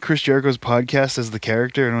when he was on Chris Jericho's podcast as the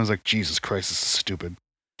character, and I was like, Jesus Christ, this is stupid.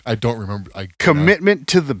 I don't remember. Commitment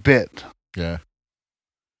to the bit. Yeah.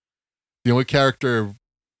 The only character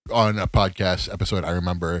on a podcast episode I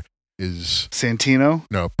remember is Santino?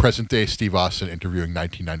 No, present day Steve Austin interviewing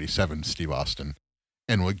 1997 Steve Austin.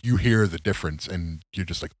 And like you hear the difference and you're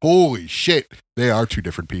just like, holy shit, they are two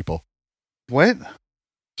different people. What?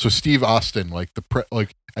 So Steve Austin, like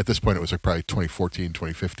at this point it was like probably 2014,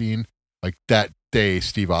 2015. Like that day,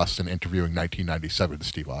 Steve Austin interviewing 1997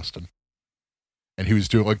 Steve Austin. And he was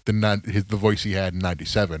doing like the voice he had in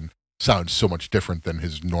 97 sounds so much different than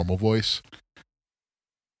his normal voice.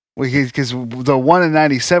 Well, because the one in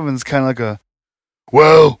 97 is kind of like a,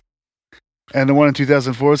 whoa. And the one in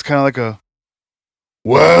 2004 is kind of like a,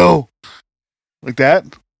 whoa. Like that?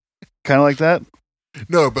 Kind of like that?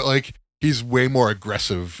 No, but like he's way more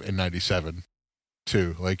aggressive in 97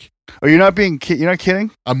 too. Like, oh, you're not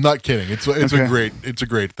kidding? I'm not kidding. It's Okay. a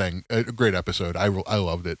great thing. A great episode. I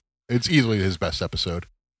loved it. It's easily his best episode,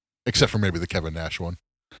 except for maybe the Kevin Nash one.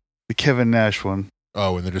 The Kevin Nash one.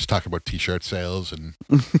 Oh, and they're just talking about T-shirt sales and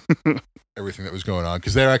everything that was going on,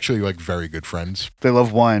 because they're actually like very good friends. They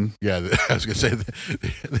love wine. Yeah, I was gonna say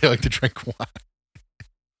they like to drink wine.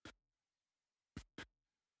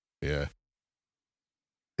 Yeah,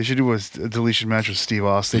 They should do a deletion match with Steve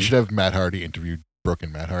Austin. they should have Matt Hardy interview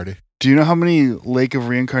broken Matt Hardy. Do you know how many Lake of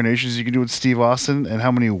Reincarnations you can do with Steve Austin and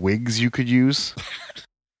how many wigs you could use?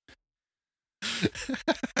 They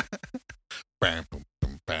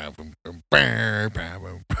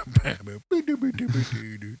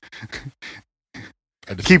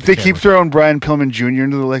keep throwing Brian Pillman Jr.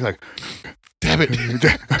 into the lake like, damn it.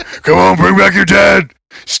 come on, bring back your dad.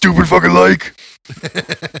 Stupid fucking lake.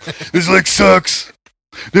 This lake sucks.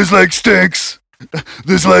 This lake stinks.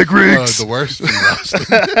 This lake reeks. The worst.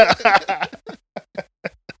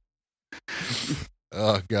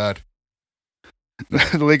 Oh, God.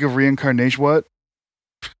 The Lake of Reincarnation, what?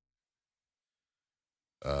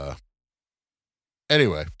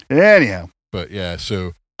 Anyway. Anyhow. But yeah,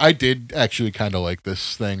 so I did actually kind of like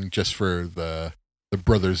this thing just for the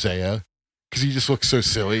brother Zaya, because he just looks so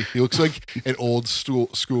silly. He looks like an old school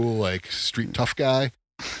like street tough guy,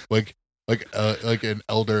 like an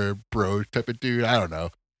elder bro type of dude. I don't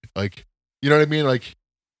know, like, you know what I mean? Like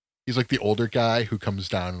he's like the older guy who comes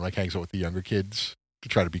down and like hangs out with the younger kids to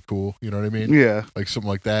try to be cool. You know what I mean? Yeah. Like something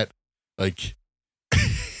like that. Like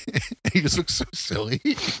he just looks so silly.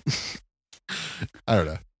 I don't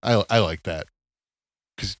know. I like that.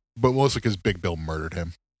 But mostly because Big Bill murdered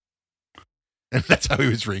him. And that's how he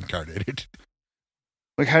was reincarnated.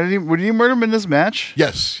 Like, did he murder him in this match?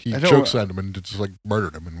 Yes. He chokes on him and just like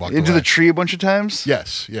murdered him and walked into away. the tree a bunch of times?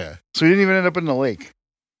 Yes. Yeah. So he didn't even end up in the lake?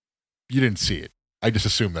 You didn't see it. I just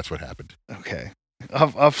assumed that's what happened. Okay.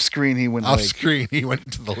 Off screen, he went Off screen, he went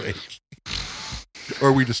into the lake.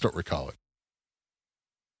 Or we just don't recall it.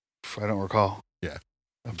 I don't recall. Yeah.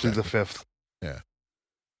 I plead the fifth. Yeah.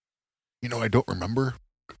 You know, I don't remember.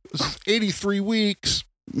 This is 83 weeks.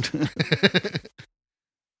 Did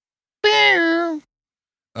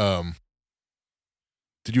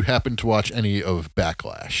you happen to watch any of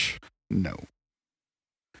Backlash? No.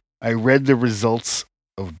 I read the results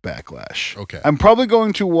of Backlash. Okay. I'm probably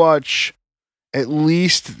going to watch at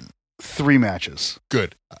least 3 matches.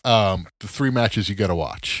 Good. The 3 matches you got to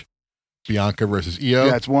watch. Bianca versus Io.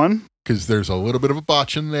 That's one. because there's a little bit of a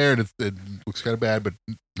botch in there, and it looks kind of bad, but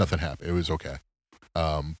nothing happened. It was okay.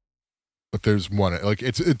 But there's one like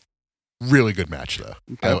it's a really good match though.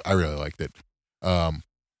 Okay. I really liked it. I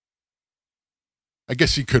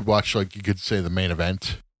guess you could watch like you could say the main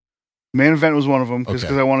event. Main event was one of them because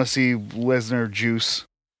Okay. I want to see Lesnar juice.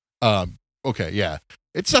 Okay, yeah.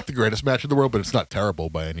 It's not the greatest match in the world, but it's not terrible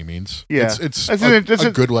by any means. Yeah. It's That's a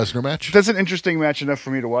a- good Lesnar match. That's an interesting match enough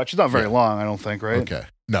for me to watch. It's not very Yeah. long, I don't think, right? Okay.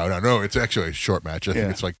 No. It's actually a short match. I think Yeah.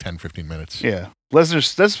 it's like 10, 15 minutes. Yeah.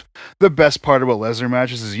 Lesnar's that's the best part about Lesnar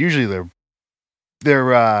matches is usually they're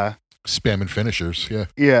Spam and finishers. Yeah.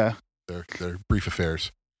 yeah. They're brief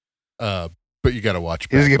affairs. But you got to watch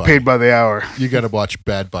He doesn't Bad get Bunny. paid by the hour. You got to watch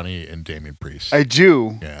Bad Bunny and Damian Priest. I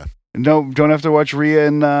do. Yeah. No, don't have to watch Rhea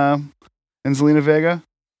and Zelina Vega.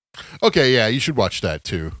 Okay, yeah, you should watch that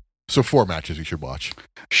too. So 4 matches you should watch.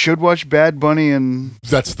 Should watch Bad Bunny and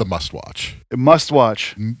That's the must watch. must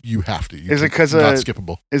watch. You have to. Is it 'cause not of-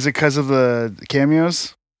 skippable? Is it because of the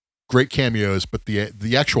cameos? Great cameos, but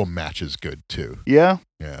the actual match is good too. Yeah.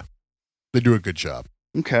 Yeah, they do a good job.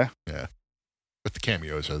 Okay. But the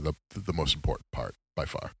cameos are the most important part by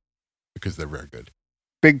far because they're very good.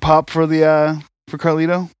 Big pop for for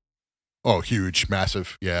Carlito. Oh, huge,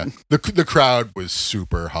 massive. Yeah, the crowd was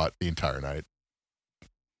super hot the entire night.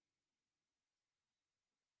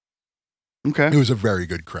 Okay. It was a very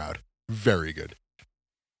good crowd. Very good.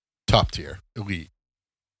 Top tier. Elite.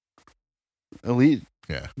 Elite.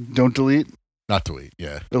 Yeah. Don't delete. Not elite.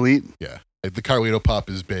 Yeah. Elite. Yeah. Like, the Carlito pop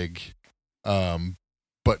is big.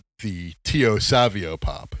 But the Tio Savio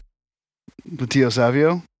pop, The Tio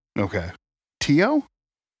Savio. Okay. Tio?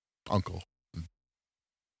 uncle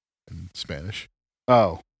in Spanish.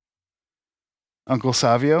 Oh. Uncle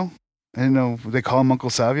Savio? I didn't know they call him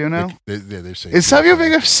Uncle Savio now. They say Is Savio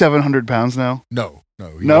Vega 700 pounds now? No.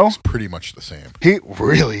 He No? looks pretty much the same. He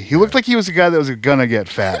looked like he was a guy that was gonna get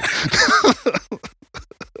fat.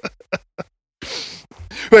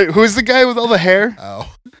 Wait, who's the guy with all the hair? Ow.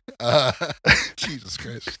 Jesus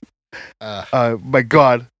Christ. My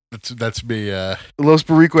God, That's me. Los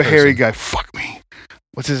Barriqua Person. hairy guy. Fuck me.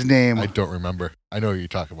 What's his name? I don't remember. I know who you're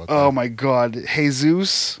talking about. Oh though. my God,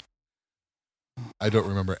 Jesus. I don't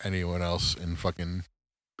remember anyone else in fucking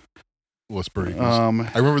Los Barricos.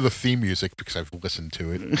 I remember the theme music because I've listened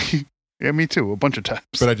to it, Yeah, me too, a bunch of times.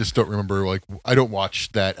 but I just don't remember. Like, I don't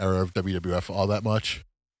watch that era of WWF all that much.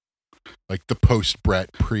 Like the post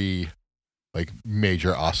Brett, pre, like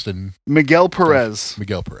Major Austin, Miguel Perez.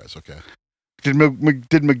 Miguel Perez. Okay,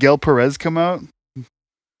 Did Miguel Perez come out?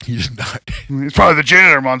 he did not. He's probably the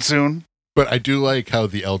janitor, Monsoon. But I do like how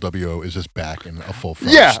the LWO is just back in a full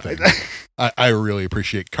force Yeah. thing. I really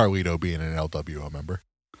appreciate Carlito being an LWO member.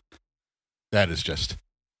 That is just,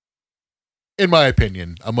 in my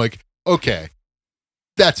opinion, I'm like, okay,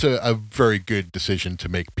 that's a very good decision to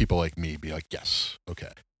make people like me be like, yes, okay,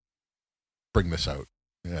 bring this out.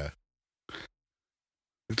 Yeah,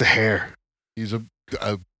 The hair. he's a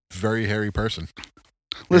very hairy person.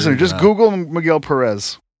 Listen, Very just loud. Google Miguel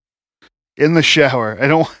Perez in the shower. I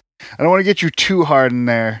don't want to get you too hard in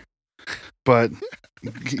there, but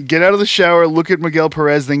get out of the shower, look at Miguel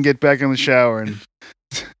Perez, then get back in the shower and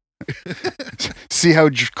see how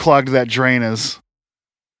clogged that drain is.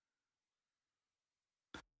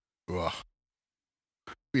 Ugh.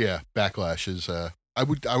 Yeah, Backlash is. I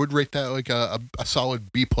would rate that like a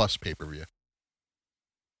solid B+ pay-per-view.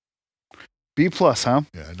 B+, huh?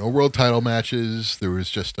 Yeah, no world title matches. There was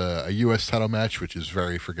just a U.S. title match, which is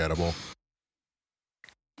very forgettable.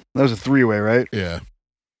 That was a 3-way, right? Yeah.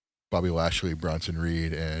 Bobby Lashley, Bronson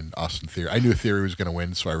Reed, and Austin Theory. I knew Theory was going to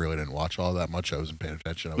win, so I really didn't watch all that much. I wasn't paying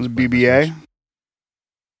attention. I Was it playing BBA? this match.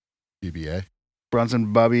 BBA.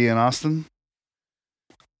 Bronson, Bobby, and Austin?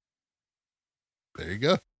 There you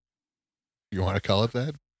go. You want to call it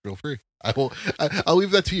that? Feel free. I'll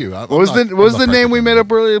leave that to you. What was the name we made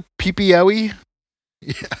up earlier? Pee-Pee-Owie?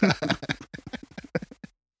 Yeah.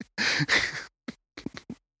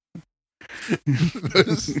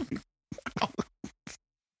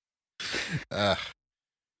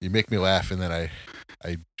 You make me laugh, and then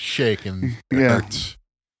I shake, and it Yeah. hurts.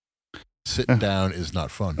 Sitting down is not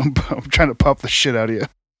fun. I'm trying to pop the shit out of you.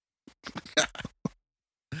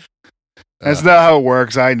 That's Uh, not how it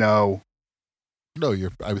works. I know. No,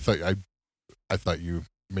 I thought you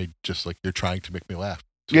made just like you're trying to make me laugh.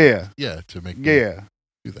 Yeah. Yeah, to make me Yeah.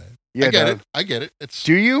 do that. Yeah. I get dog. it. I get it. It's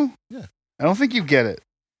Do you? Yeah. I don't think you get it.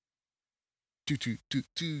 do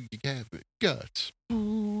you have the guts?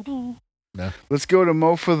 Let's go to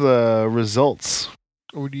Mo for the results.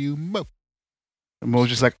 Or do you mope? And Mo's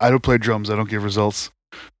just like, I don't play drums. I don't give results.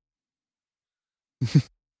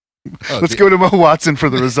 Let's go to Mo Watson for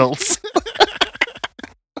the results.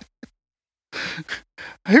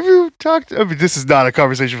 Have you talked? I mean, this is not a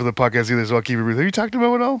conversation for the podcast either, so I'll keep it brief. Have you talked to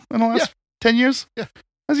Mo at all in the last 10 years? Yeah.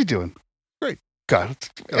 How's he doing? Great. God.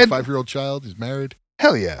 Got a 5-year-old child. He's married.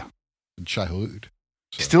 Hell yeah. In childhood.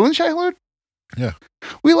 So. Still in childhood? Yeah.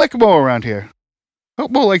 We like Mo around here.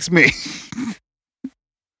 Hope Mo likes me.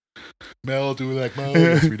 Mel, do we like Mo?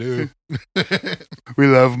 Yes, we do. We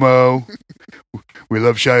love Mo. We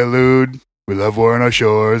love Shiloh. We love War on Our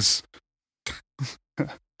Shores.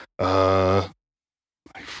 I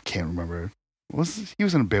can't remember. He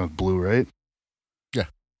was in a band with Blue, right? Yeah.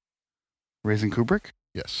 Raising Kubrick?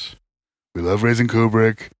 Yes. We love Raising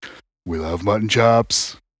Kubrick. We love mutton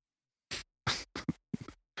chops.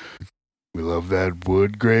 We love that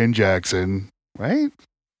Wood Grain Jackson, right?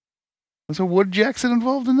 Was a Wood Jackson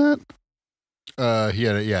involved in that? He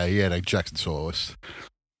had a Jackson soloist.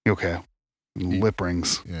 Okay. Lip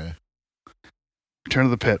rings. Yeah. Return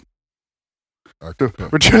of the Pit. Return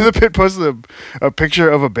Return of the Pit posted a picture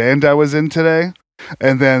of a band I was in today.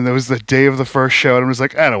 And then there was the day of the first show, and I was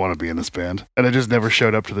like, I don't want to be in this band. And I just never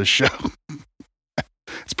showed up to this show.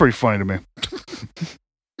 It's pretty funny to me.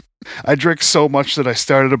 I drank so much that I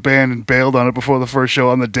started a band and bailed on it before the first show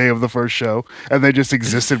on the day of the first show, and they just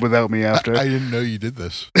existed without me after. I didn't know you did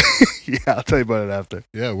this. Yeah, I'll tell you about it after.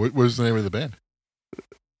 Yeah, what was the name of the band?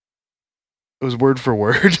 It was Word for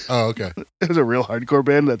Word. Oh, okay. It was a real hardcore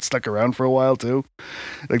band that stuck around for a while, too.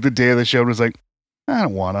 Like, the day of the show, I was like, I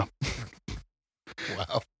don't want to.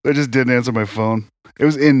 Wow. I just didn't answer my phone. It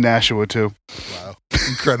was in Nashua, too. Wow.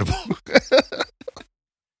 Incredible.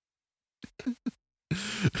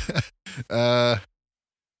 Yeah.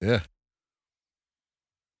 I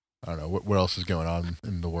don't know. What else is going on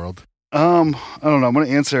in the world? I don't know. I'm going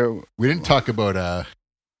to answer. We didn't talk about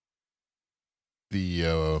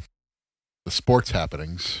the sports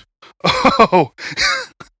happenings. Oh,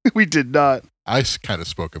 we did not. I kind of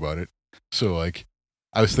spoke about it. So, like,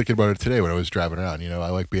 I was thinking about it today when I was driving around. You know, I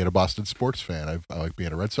like being a Boston sports fan. I like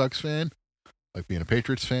being a Red Sox fan. I like being a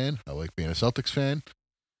Patriots fan. I like being a Celtics fan.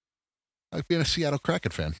 I like being a Seattle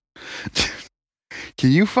Kraken fan.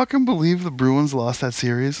 Can you fucking believe the Bruins lost that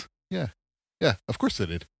series? Yeah. Yeah, of course they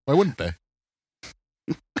did. Why wouldn't they?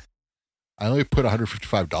 I only put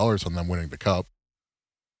 $155 on them winning the cup.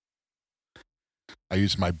 I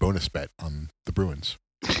used my bonus bet on the Bruins.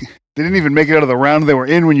 They didn't even make it out of the round they were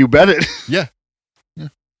in when you bet it. Yeah.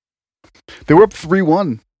 They were up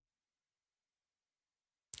 3-1.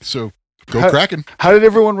 So, go Kraken. How did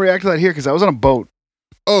everyone react to that here? Because I was on a boat.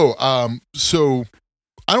 Oh, so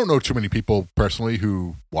I don't know too many people personally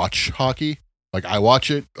who watch hockey. Like, I watch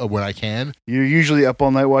it when I can. You're usually up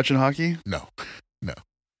all night watching hockey? No.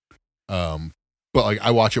 But, like,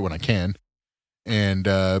 I watch it when I can. And,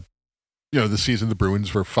 this season the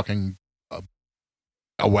Bruins were fucking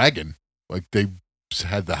a wagon. Like, they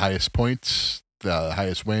had the highest points, the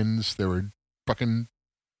highest wins. They were fucking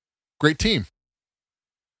great team.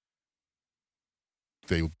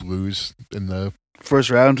 They lose in the first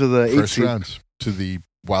round to the first rounds to the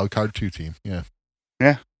wild card 2 team. Yeah.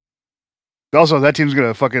 Yeah. Also, that team's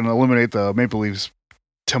gonna fucking eliminate the Maple Leafs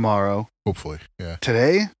tomorrow. Hopefully. Yeah.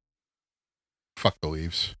 Today? Fuck the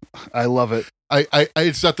Leafs. I love it. I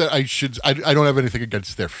it's not that I don't have anything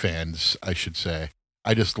against their fans, I should say.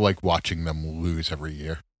 I just like watching them lose every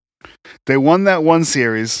year. They won that one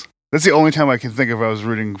series. That's the only time I can think of I was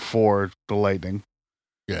rooting for the Lightning.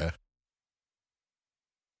 Yeah.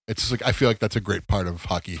 It's like I feel like that's a great part of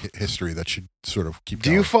hockey history that should sort of keep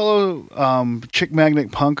going. Do you follow Chick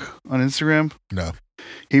Magnet Punk on Instagram? No.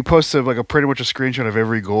 He posted like pretty much a screenshot of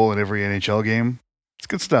every goal in every NHL game. It's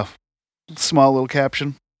good stuff. Small little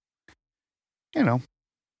caption. You know.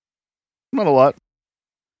 Not a lot.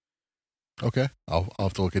 Okay. I'll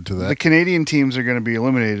have to look into that. The Canadian teams are going to be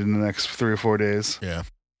eliminated in the next 3 or 4 days. Yeah.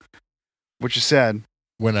 Which is sad.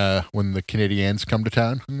 When the Canadiens come to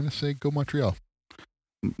town, I'm going to say go Montreal.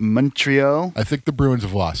 Montreal? I think the Bruins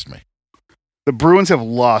have lost me. The Bruins have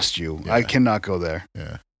lost you. Yeah. I cannot go there.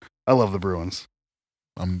 Yeah. I love the Bruins.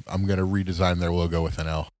 I'm going to redesign their logo with an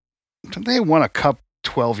L. They won a cup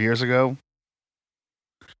 12 years ago.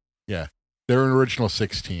 Yeah. They're an original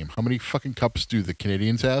 6 team. How many fucking cups do the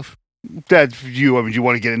Canadians have? You want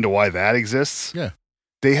to get into why that exists? Yeah.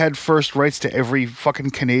 They had first rights to every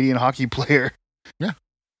fucking Canadian hockey player. Yeah.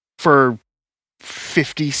 For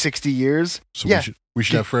 50, 60 years. So yeah. we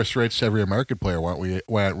should have first rights to every American player.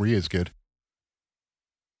 Why aren't we as good?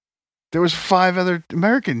 There was 5 other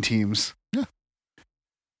American teams. Yeah.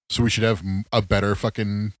 So we should have a better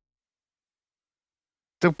fucking...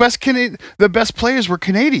 The best players were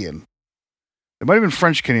Canadian. They might have been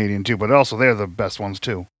French Canadian too, but also they're the best ones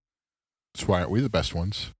too. So why aren't we the best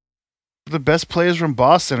ones? The best players from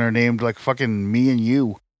Boston are named like fucking me and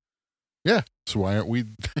you. Yeah. So why aren't we?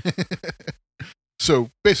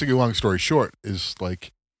 So basically, long story short, is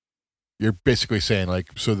like you're basically saying like,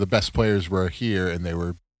 so the best players were here and they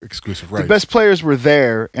were exclusive rights. The best players were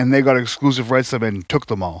there and they got exclusive rights to them and took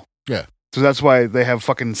them all. Yeah. So that's why they have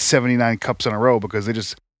fucking 79 cups in a row, because they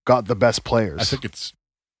just got the best players. I think it's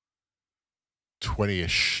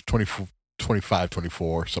 20-ish, 24, 25,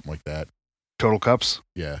 24, something like that. Total cups.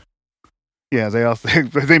 Yeah. Yeah,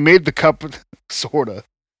 they made the cup, sorta.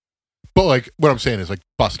 But like what I'm saying is like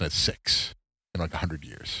Boston has 6 in like 100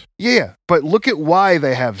 years. Yeah, but look at why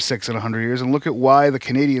they have 6 in 100 years, and look at why the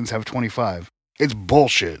Canadians have 25. It's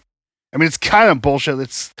bullshit. I mean, it's kind of bullshit.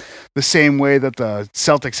 It's the same way that the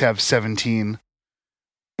Celtics have 17,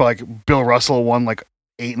 but like Bill Russell won like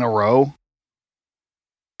 8 in a row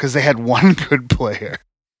because they had one good player,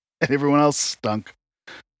 and everyone else stunk.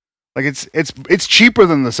 Like it's cheaper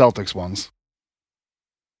than the Celtics ones.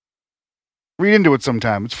 Read into it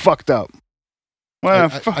sometime. It's fucked up.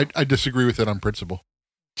 Well, I disagree with it on principle.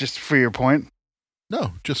 just for your point.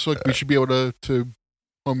 No, just like we should be able to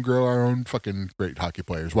home grow our own fucking great hockey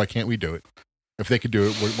players. Why can't we do it? If they could do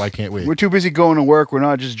it, why can't we? We're too busy going to work. We're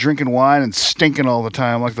not just drinking wine and stinking all the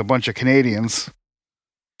time like the bunch of Canadians.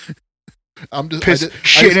 I'm just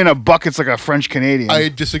Shitting in a bucket's like a French Canadian.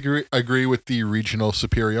 I agree with the regional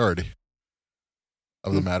superiority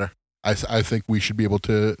of the matter. I think we should be able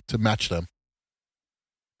to match them.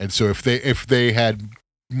 And so if they had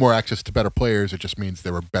more access to better players, it just means they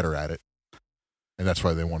were better at it. And that's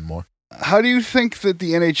why they won more. How do you think that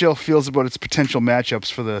the NHL feels about its potential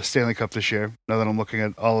matchups for the Stanley Cup this year, now that I'm looking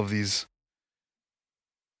at all of these?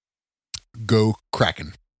 Go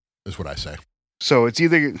Kraken, is what I say. So it's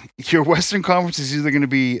either your Western Conference is either going to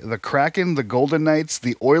be the Kraken, the Golden Knights,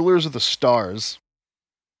 the Oilers, or the Stars.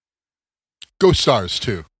 Go Stars,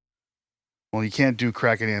 too. Well, you can't do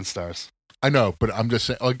Kraken and Stars. I know, but I'm just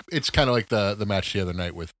saying, like, it's kind of like the match the other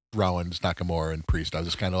night with Rollins, Nakamura, and Priest. I was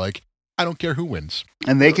just kind of like, I don't care who wins.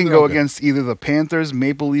 And they can They're go all good. against either the Panthers,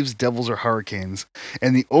 Maple Leafs, Devils, or Hurricanes.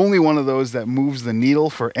 And the only one of those that moves the needle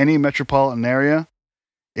for any metropolitan area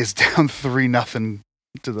is down 3-0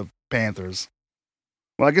 to the Panthers.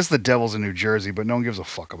 Well, I guess the Devils in New Jersey, but no one gives a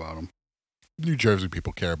fuck about them. New Jersey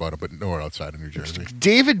people care about it, but nowhere outside of New Jersey.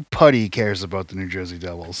 David Putty cares about the New Jersey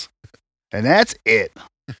Devils. And that's it.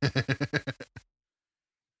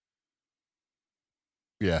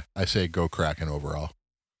 Yeah, I say go Kraken overall.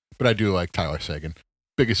 But I do like Tyler Seguin.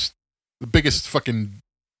 The biggest fucking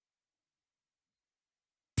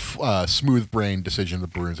smooth brain decision the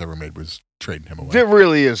Bruins ever made was trading him away. It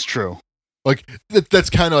really is true. Like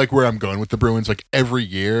that's kind of like where I'm going with the Bruins. Like every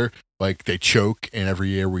year, like they choke, and every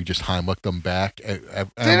year we just Heimlich them back. And They I'm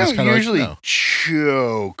just don't kinda usually like, no.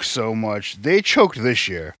 choke so much. They choked this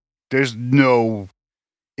year. There's no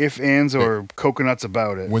ifs, ands, or coconuts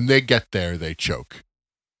about it. When they get there, they choke.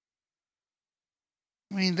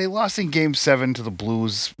 I mean, they lost in Game 7 to the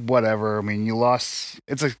Blues. Whatever. I mean, you lost.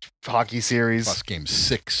 It's a hockey series. Lost Game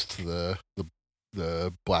 6 to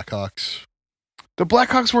the Blackhawks. The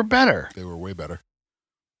Blackhawks were better. They were way better,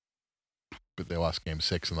 but they lost Game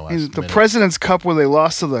 6 in the I mean, last. the minute. President's Cup, where they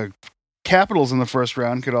lost to the Capitals in the first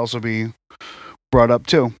round, could also be brought up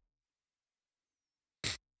too.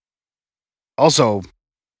 Also,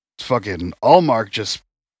 fucking Allmark just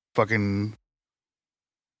fucking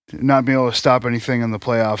not being able to stop anything in the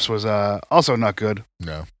playoffs was also not good.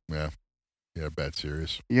 No, yeah, bad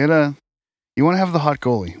series. You want to have the hot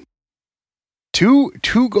goalie. Two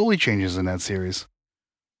goalie changes in that series.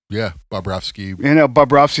 Yeah, Bobrovsky, You know,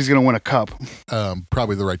 Bobrovsky's going to win a cup.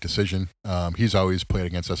 probably the right decision. He's always played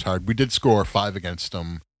against us hard. We did score 5 against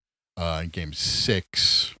him in Game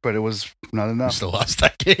 6. But it was not We enough. still lost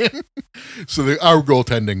that game. So our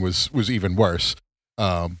goaltending was even worse.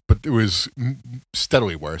 But it was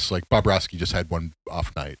steadily worse. Like Bobrovsky just had one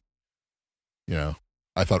off night. You know,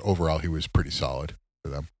 I thought overall he was pretty solid for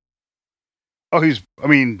them. Oh, he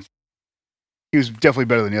was definitely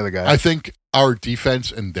better than the other guy. I think our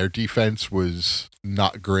defense and their defense was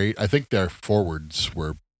not great. I think their forwards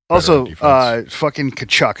were better Also, on defense. fucking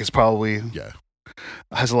Kachuk is probably Yeah.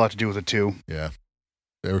 has a lot to do with it too. Yeah.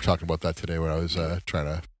 They were talking about that today when I was trying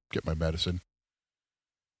to get my medicine.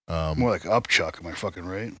 More like Upchuck, am I fucking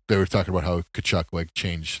right? They were talking about how Kachuk like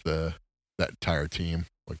changed that entire team,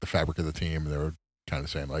 like the fabric of the team. And they were kind of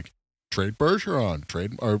saying like, trade Bergeron,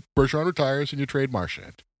 or Bergeron retires and you trade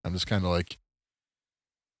Marchand. I'm just kind of like,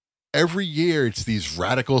 every year it's these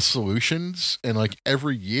radical solutions, and like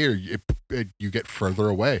every year you get further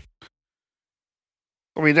away.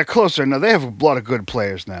 I mean, they're closer now. They have a lot of good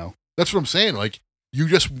players now. That's what I'm saying. Like you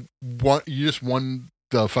just won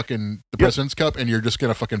the President's Cup, and you're just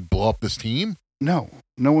gonna fucking blow up this team. No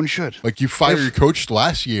one should. Like, you fired your coach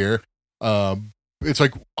last year. It's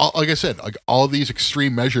like I said, like, all these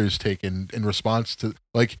extreme measures taken in response to,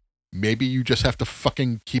 like, maybe you just have to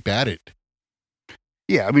fucking keep at it.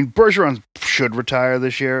 Yeah, I mean, Bergeron should retire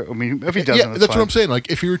this year. I mean, if he doesn't, that's fine. What I'm saying.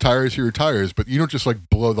 Like, if he retires, he retires. But you don't just, like,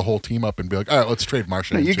 blow the whole team up and be like, all right, let's trade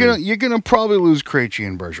Marchand. No, you're gonna probably lose Krejci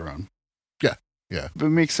and Bergeron. Yeah. If it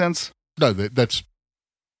makes sense. No, that's.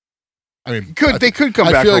 I mean, they could come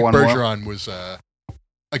back. I feel for like one Bergeron more. was a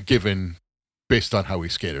given based on how he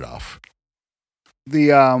skated off.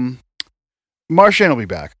 The Marchand will be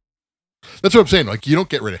back. That's what I'm saying. Like, you don't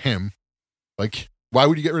get rid of him. Like, why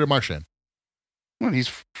would you get rid of Marchand? Well,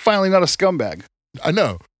 he's finally not a scumbag. I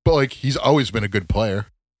know, but, like, he's always been a good player.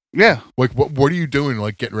 Yeah. Like, what are you doing,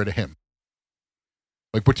 like, getting rid of him?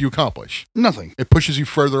 Like, what do you accomplish? Nothing. It pushes you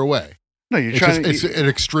further away. No, It's an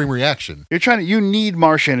extreme reaction. You need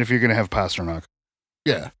Marchand if you're going to have Pasternak.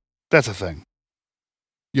 Yeah. That's a thing.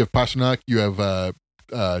 You have Pasternak, you have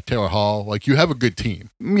Taylor Hall. Like, you have a good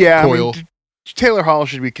team. Yeah. Coyle. I mean, Taylor Hall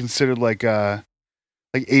should be considered like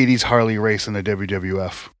 80s Harley Race in the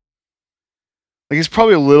WWF. Like, he's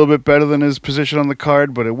probably a little bit better than his position on the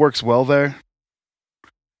card, but it works well there.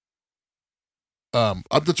 That's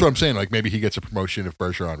what I'm saying. Like, maybe he gets a promotion if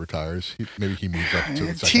Bergeron retires. Maybe he moves up to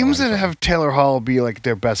the second teams line that have Taylor Hall be like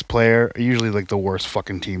their best player are usually like the worst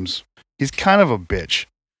fucking teams. He's kind of a bitch.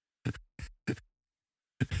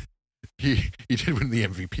 He did win the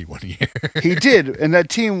MVP one year. He did, and that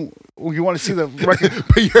team. You want to see the record?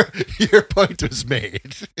 But your point was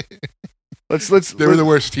made. They were the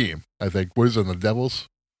worst team, I think. Was it the Devils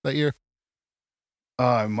that year?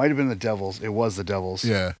 It might have been the Devils. It was the Devils.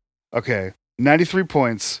 Yeah. Okay. 93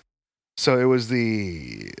 points. So it was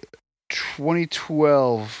the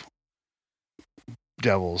 2012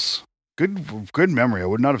 Devils. Good memory. I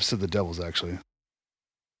would not have said the Devils, actually.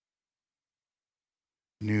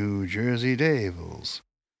 New Jersey Devils.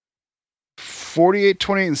 48,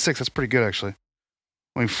 28, and 6. That's pretty good, actually.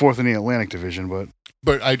 I mean, fourth in the Atlantic Division, but...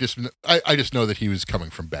 But I just know that he was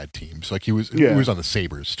coming from bad teams. Like, he was on the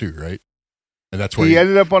Sabres, too, right? And that's why he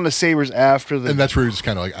ended up on the Sabres after the. And that's where he was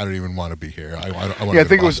kind of like, I don't even want to be here. I want. Yeah, I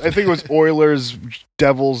think it was Oilers,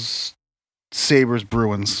 Devils, Sabres,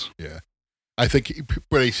 Bruins. Yeah, I think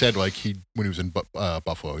what he said, like, when he was in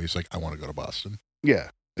Buffalo, he's like, I want to go to Boston.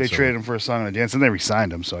 Yeah, they traded him for a song and a dance, and they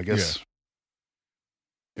re-signed him. So I guess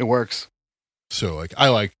it works. So, like, I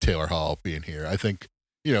like Taylor Hall being here. I think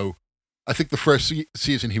the first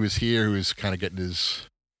season he was here, he was kind of getting his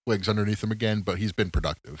legs underneath him again, but he's been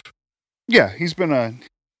productive. Yeah, he's been a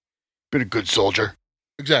good soldier.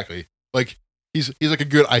 Exactly. Like, he's like a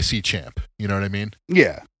good IC champ. You know what I mean?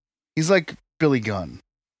 Yeah. He's like Billy Gunn.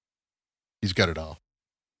 He's got it all.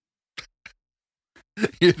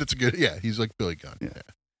 Yeah, that's good. Yeah, he's like Billy Gunn. Yeah.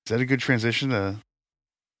 Is that a good transition to...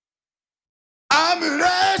 I'm an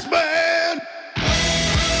ass man.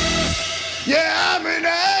 Yeah, I'm an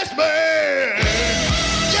ass man.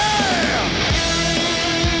 Yeah.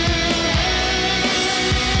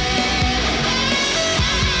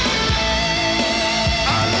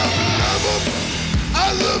 I love to love 'em. I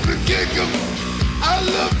love to kick 'em. I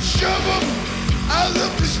love to shove 'em. I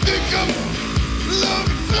love to stick 'em. Love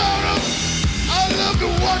to flout 'em. I love to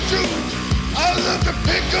watch 'em. I love to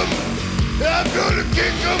pick 'em. I'm gonna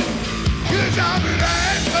kick 'em. 'Cause I'm an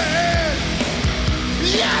ass man.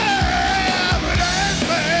 Yeah!